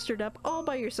that bastard up all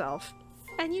by yourself.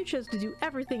 And you chose to do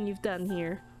everything you've done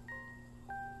here.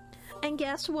 And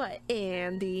guess what,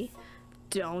 Andy?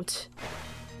 Don't.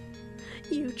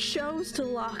 You chose to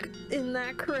lock in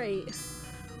that crate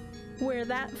where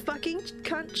that fucking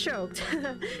cunt choked.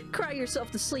 Cry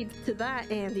yourself to sleep to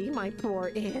that, Andy, my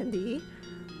poor Andy.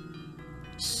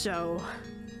 So,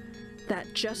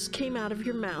 that just came out of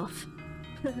your mouth.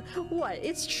 What?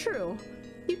 It's true.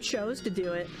 You chose to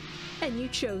do it. And you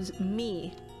chose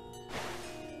me.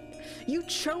 You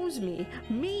chose me.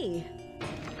 Me!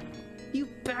 You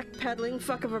backpedaling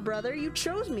fuck of a brother. You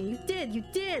chose me. You did. You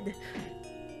did.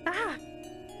 Ah!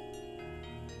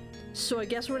 So I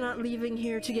guess we're not leaving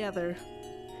here together.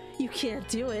 You can't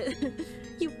do it.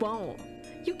 You won't.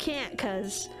 You can't,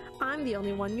 cause I'm the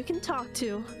only one you can talk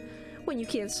to. When you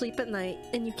can't sleep at night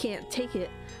and you can't take it,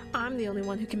 I'm the only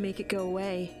one who can make it go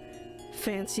away.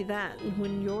 Fancy that,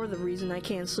 when you're the reason I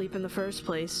can't sleep in the first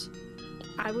place.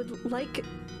 I would like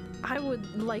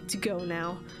to go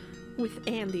now. With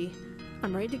Andy.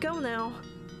 I'm ready to go now.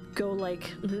 Go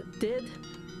like, did?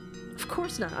 Of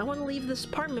course not. I want to leave this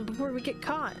apartment before we get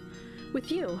caught. With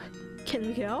you. Can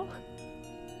we go?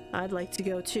 I'd like to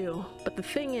go too. But the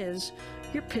thing is,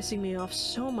 you're pissing me off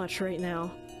so much right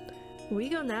now. We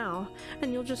go now,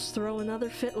 and you'll just throw another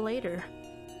fit later.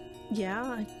 Yeah,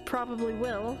 I probably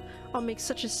will. I'll make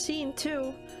such a scene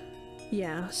too.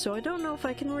 Yeah, so I don't know if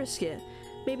I can risk it.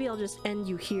 Maybe I'll just end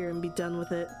you here and be done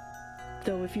with it.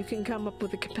 Though if you can come up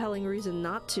with a compelling reason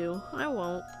not to, I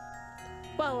won't.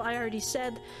 Well, I already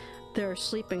said there are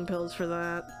sleeping pills for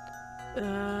that.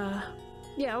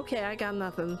 Yeah, okay, I got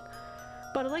nothing.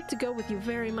 But I'd like to go with you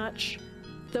very much.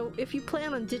 Though if you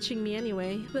plan on ditching me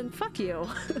anyway, then fuck you.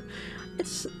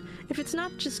 If it's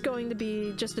not just going to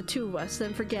be just the two of us,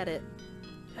 then forget it.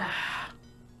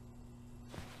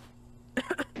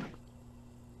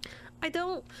 I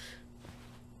don't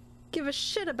give a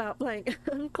shit about blank.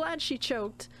 I'm glad she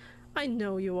choked. I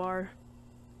know you are.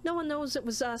 No one knows it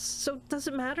was us, so does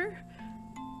it matter?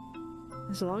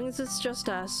 As long as it's just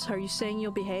us, are you saying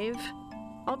you'll behave?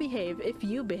 I'll behave if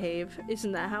you behave.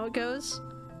 Isn't that how it goes?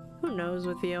 Who knows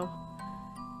with you?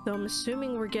 Though I'm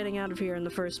assuming we're getting out of here in the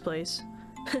first place.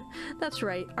 That's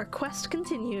right, our quest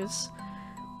continues.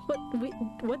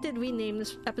 What did we name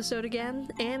this episode again?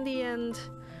 Andy and...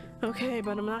 Okay,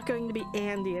 but I'm not going to be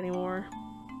Andy anymore.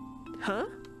 Huh?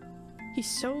 He's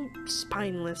so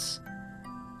spineless.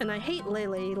 And I hate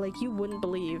Leyley like you wouldn't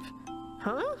believe.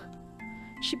 Huh?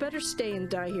 She better stay and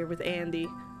die here with Andy.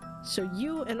 So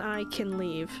you and I can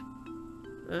leave.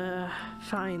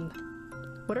 Fine.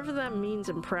 Whatever that means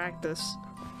in practice.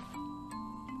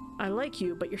 I like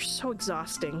you, but you're so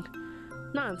exhausting.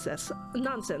 Nonsense.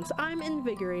 I'm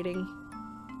invigorating.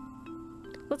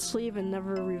 Let's leave and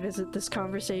never revisit this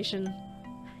conversation.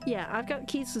 Yeah, I've got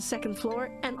keys to the second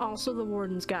floor and also the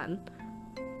warden's gun.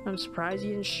 I'm surprised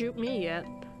you didn't shoot me yet.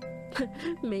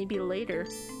 Maybe later.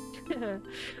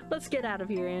 Let's get out of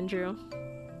here, Andrew.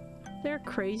 They're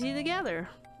crazy together.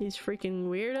 These freaking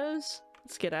weirdos.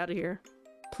 Let's get out of here.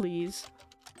 Please.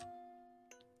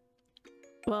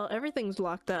 Well, everything's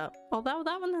locked up. Although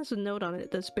that one has a note on it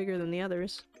that's bigger than the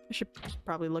others. I should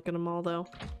probably look at them all, though.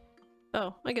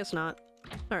 Oh, I guess not.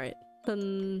 Alright,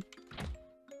 then...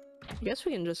 I guess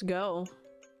we can just go.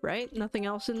 Right? Nothing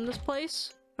else in this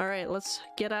place? Alright, let's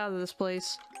get out of this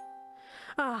place.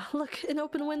 Ah, look, an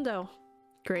open window.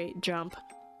 Great, jump.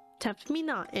 Tempt me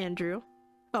not, Andrew.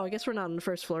 Oh, I guess we're not on the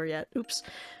first floor yet. Oops.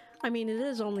 I mean, it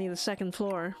is only the second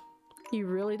floor. You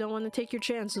really don't want to take your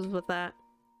chances with that.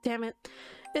 Damn it.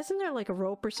 Isn't there like a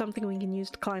rope or something we can use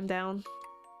to climb down?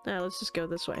 Let's just go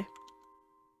this way.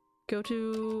 Go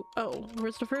to... Oh,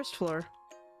 where's the first floor?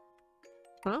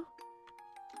 Huh?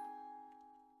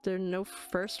 There's no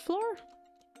first floor?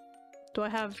 Do I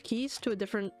have keys to a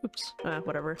different... Oops.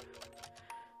 Whatever.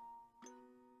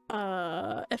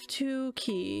 F2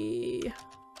 key...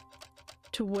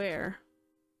 To where?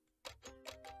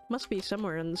 Must be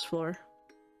somewhere on this floor.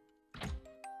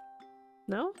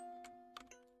 No?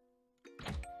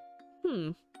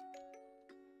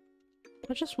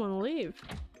 I just want to leave.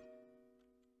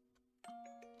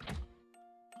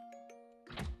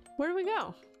 Where do we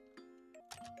go?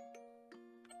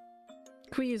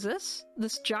 Can we use this?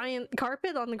 This giant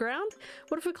carpet on the ground?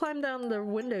 What if we climb down the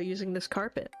window using this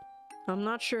carpet? I'm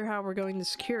not sure how we're going to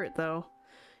secure it, though.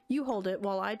 You hold it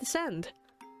while I descend.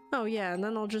 Oh yeah, and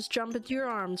then I'll just jump into your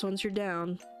arms once you're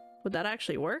down. Would that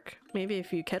actually work? Maybe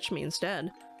if you catch me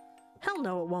instead. Hell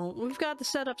no it won't. We've got to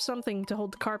set up something to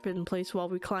hold the carpet in place while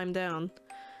we climb down.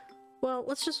 Well,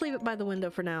 let's just leave it by the window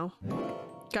for now.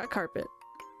 Got carpet.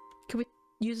 Can we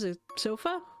use a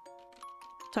sofa?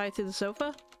 Tie it to the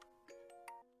sofa?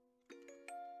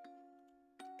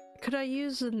 Could I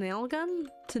use a nail gun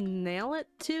to nail it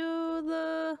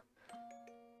to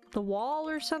the wall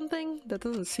or something? That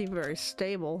doesn't seem very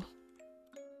stable.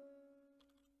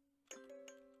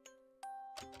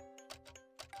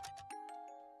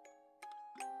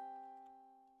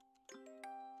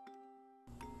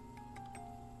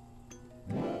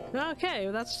 Okay,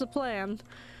 that's the plan.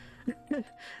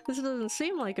 This doesn't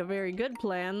seem like a very good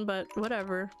plan, but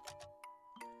whatever.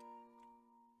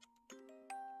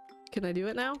 Can I do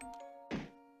it now?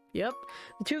 Yep.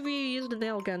 The two of you used a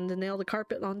nail gun to nail the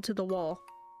carpet onto the wall.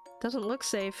 Doesn't look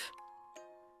safe.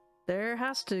 There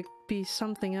has to be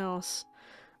something else.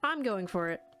 I'm going for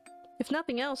it. If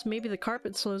nothing else, maybe the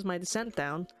carpet slows my descent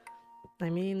down. I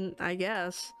mean, I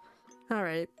guess.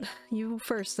 Alright, you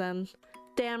first then.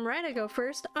 Damn right I go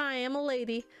first. I am a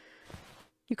lady.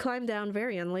 You climb down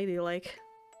very unladylike.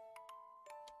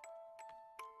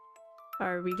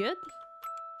 Are we good?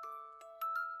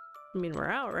 I mean, we're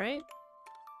out, right?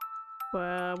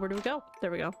 Where do we go?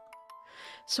 There we go.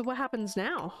 So what happens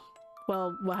now?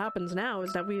 Well, what happens now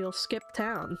is that we'll skip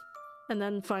town. And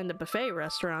then find a buffet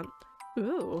restaurant.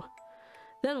 Ooh.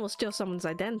 Then we'll steal someone's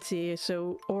identity,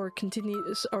 or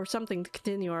something to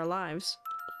continue our lives.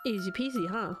 Easy peasy,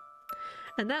 huh?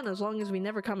 And then, as long as we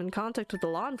never come in contact with the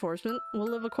law enforcement, we'll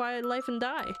live a quiet life and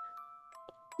die.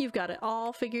 You've got it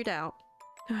all figured out.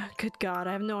 Good God,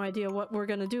 I have no idea what we're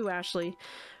gonna do, Ashley.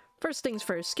 First things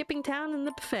first, skipping town and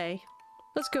the buffet.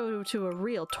 Let's go to a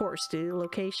real touristy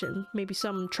location. Maybe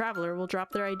some traveler will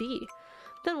drop their ID.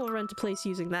 Then we'll rent a place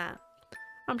using that.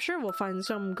 I'm sure we'll find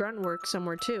some grunt work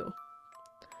somewhere too.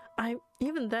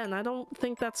 Even then, I don't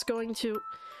think that's going to...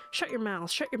 Shut your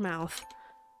mouth, shut your mouth.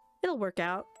 It'll work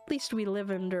out. At least we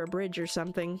live under a bridge or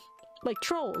something. Like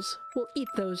trolls. We'll eat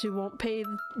those who won't pay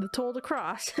the toll to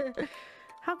cross.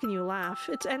 How can you laugh?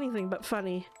 It's anything but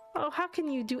funny. Oh, how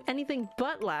can you do anything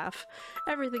but laugh?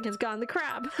 Everything has gone to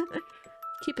crap.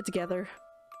 Keep it together.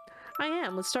 I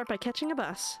am. Let's start by catching a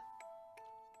bus.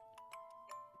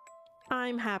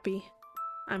 I'm happy.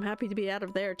 I'm happy to be out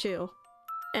of there, too.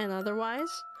 And otherwise?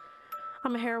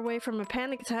 I'm a hair away from a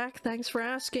panic attack, thanks for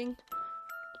asking.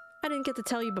 I didn't get to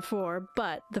tell you before,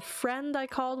 but the friend I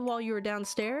called while you were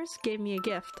downstairs gave me a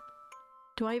gift.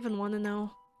 Do I even want to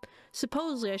know?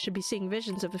 Supposedly I should be seeing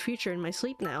visions of the future in my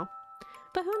sleep now.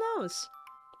 But who knows?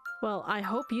 Well, I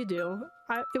hope you do.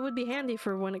 It would be handy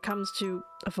for when it comes to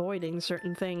avoiding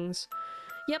certain things.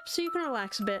 Yep, so you can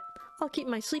relax a bit. I'll keep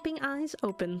my sleeping eyes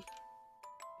open.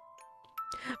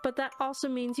 But that also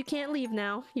means you can't leave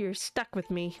now. You're stuck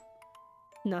with me.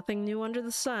 Nothing new under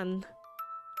the sun.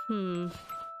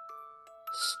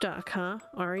 Stuck, huh?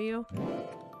 Are you?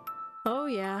 Oh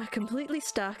yeah, completely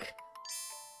stuck.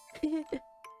 You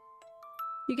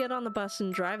get on the bus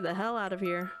and drive the hell out of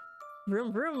here.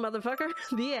 Vroom vroom, motherfucker.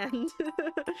 The end.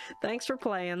 Thanks for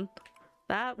playing.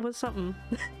 That was something.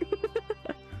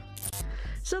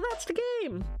 So that's the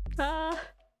game.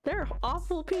 They're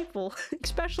awful people,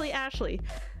 especially Ashley.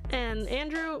 And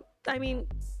Andrew, I mean,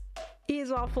 he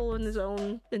is awful in his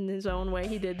own way.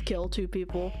 He did kill 2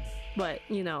 people, but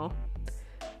you know,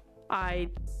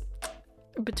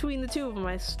 between the 2 of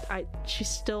them, she's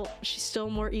still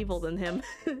more evil than him.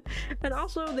 And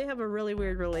also, they have a really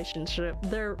weird relationship.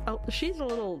 She's a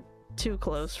little too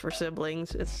close for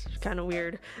siblings. It's kind of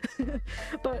weird.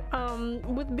 But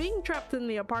with being trapped in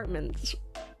the apartments,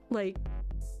 like,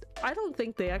 I don't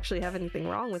think they actually have anything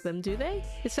wrong with them, do they?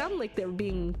 It sounded like they were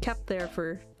being kept there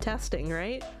for testing,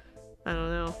 right? I don't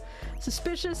know.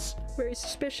 Suspicious, very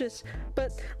suspicious.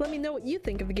 But let me know what you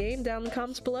think of the game down in the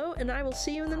comments below, and I will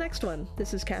see you in the next one.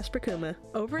 This is Casper Kuma,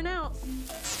 over and out.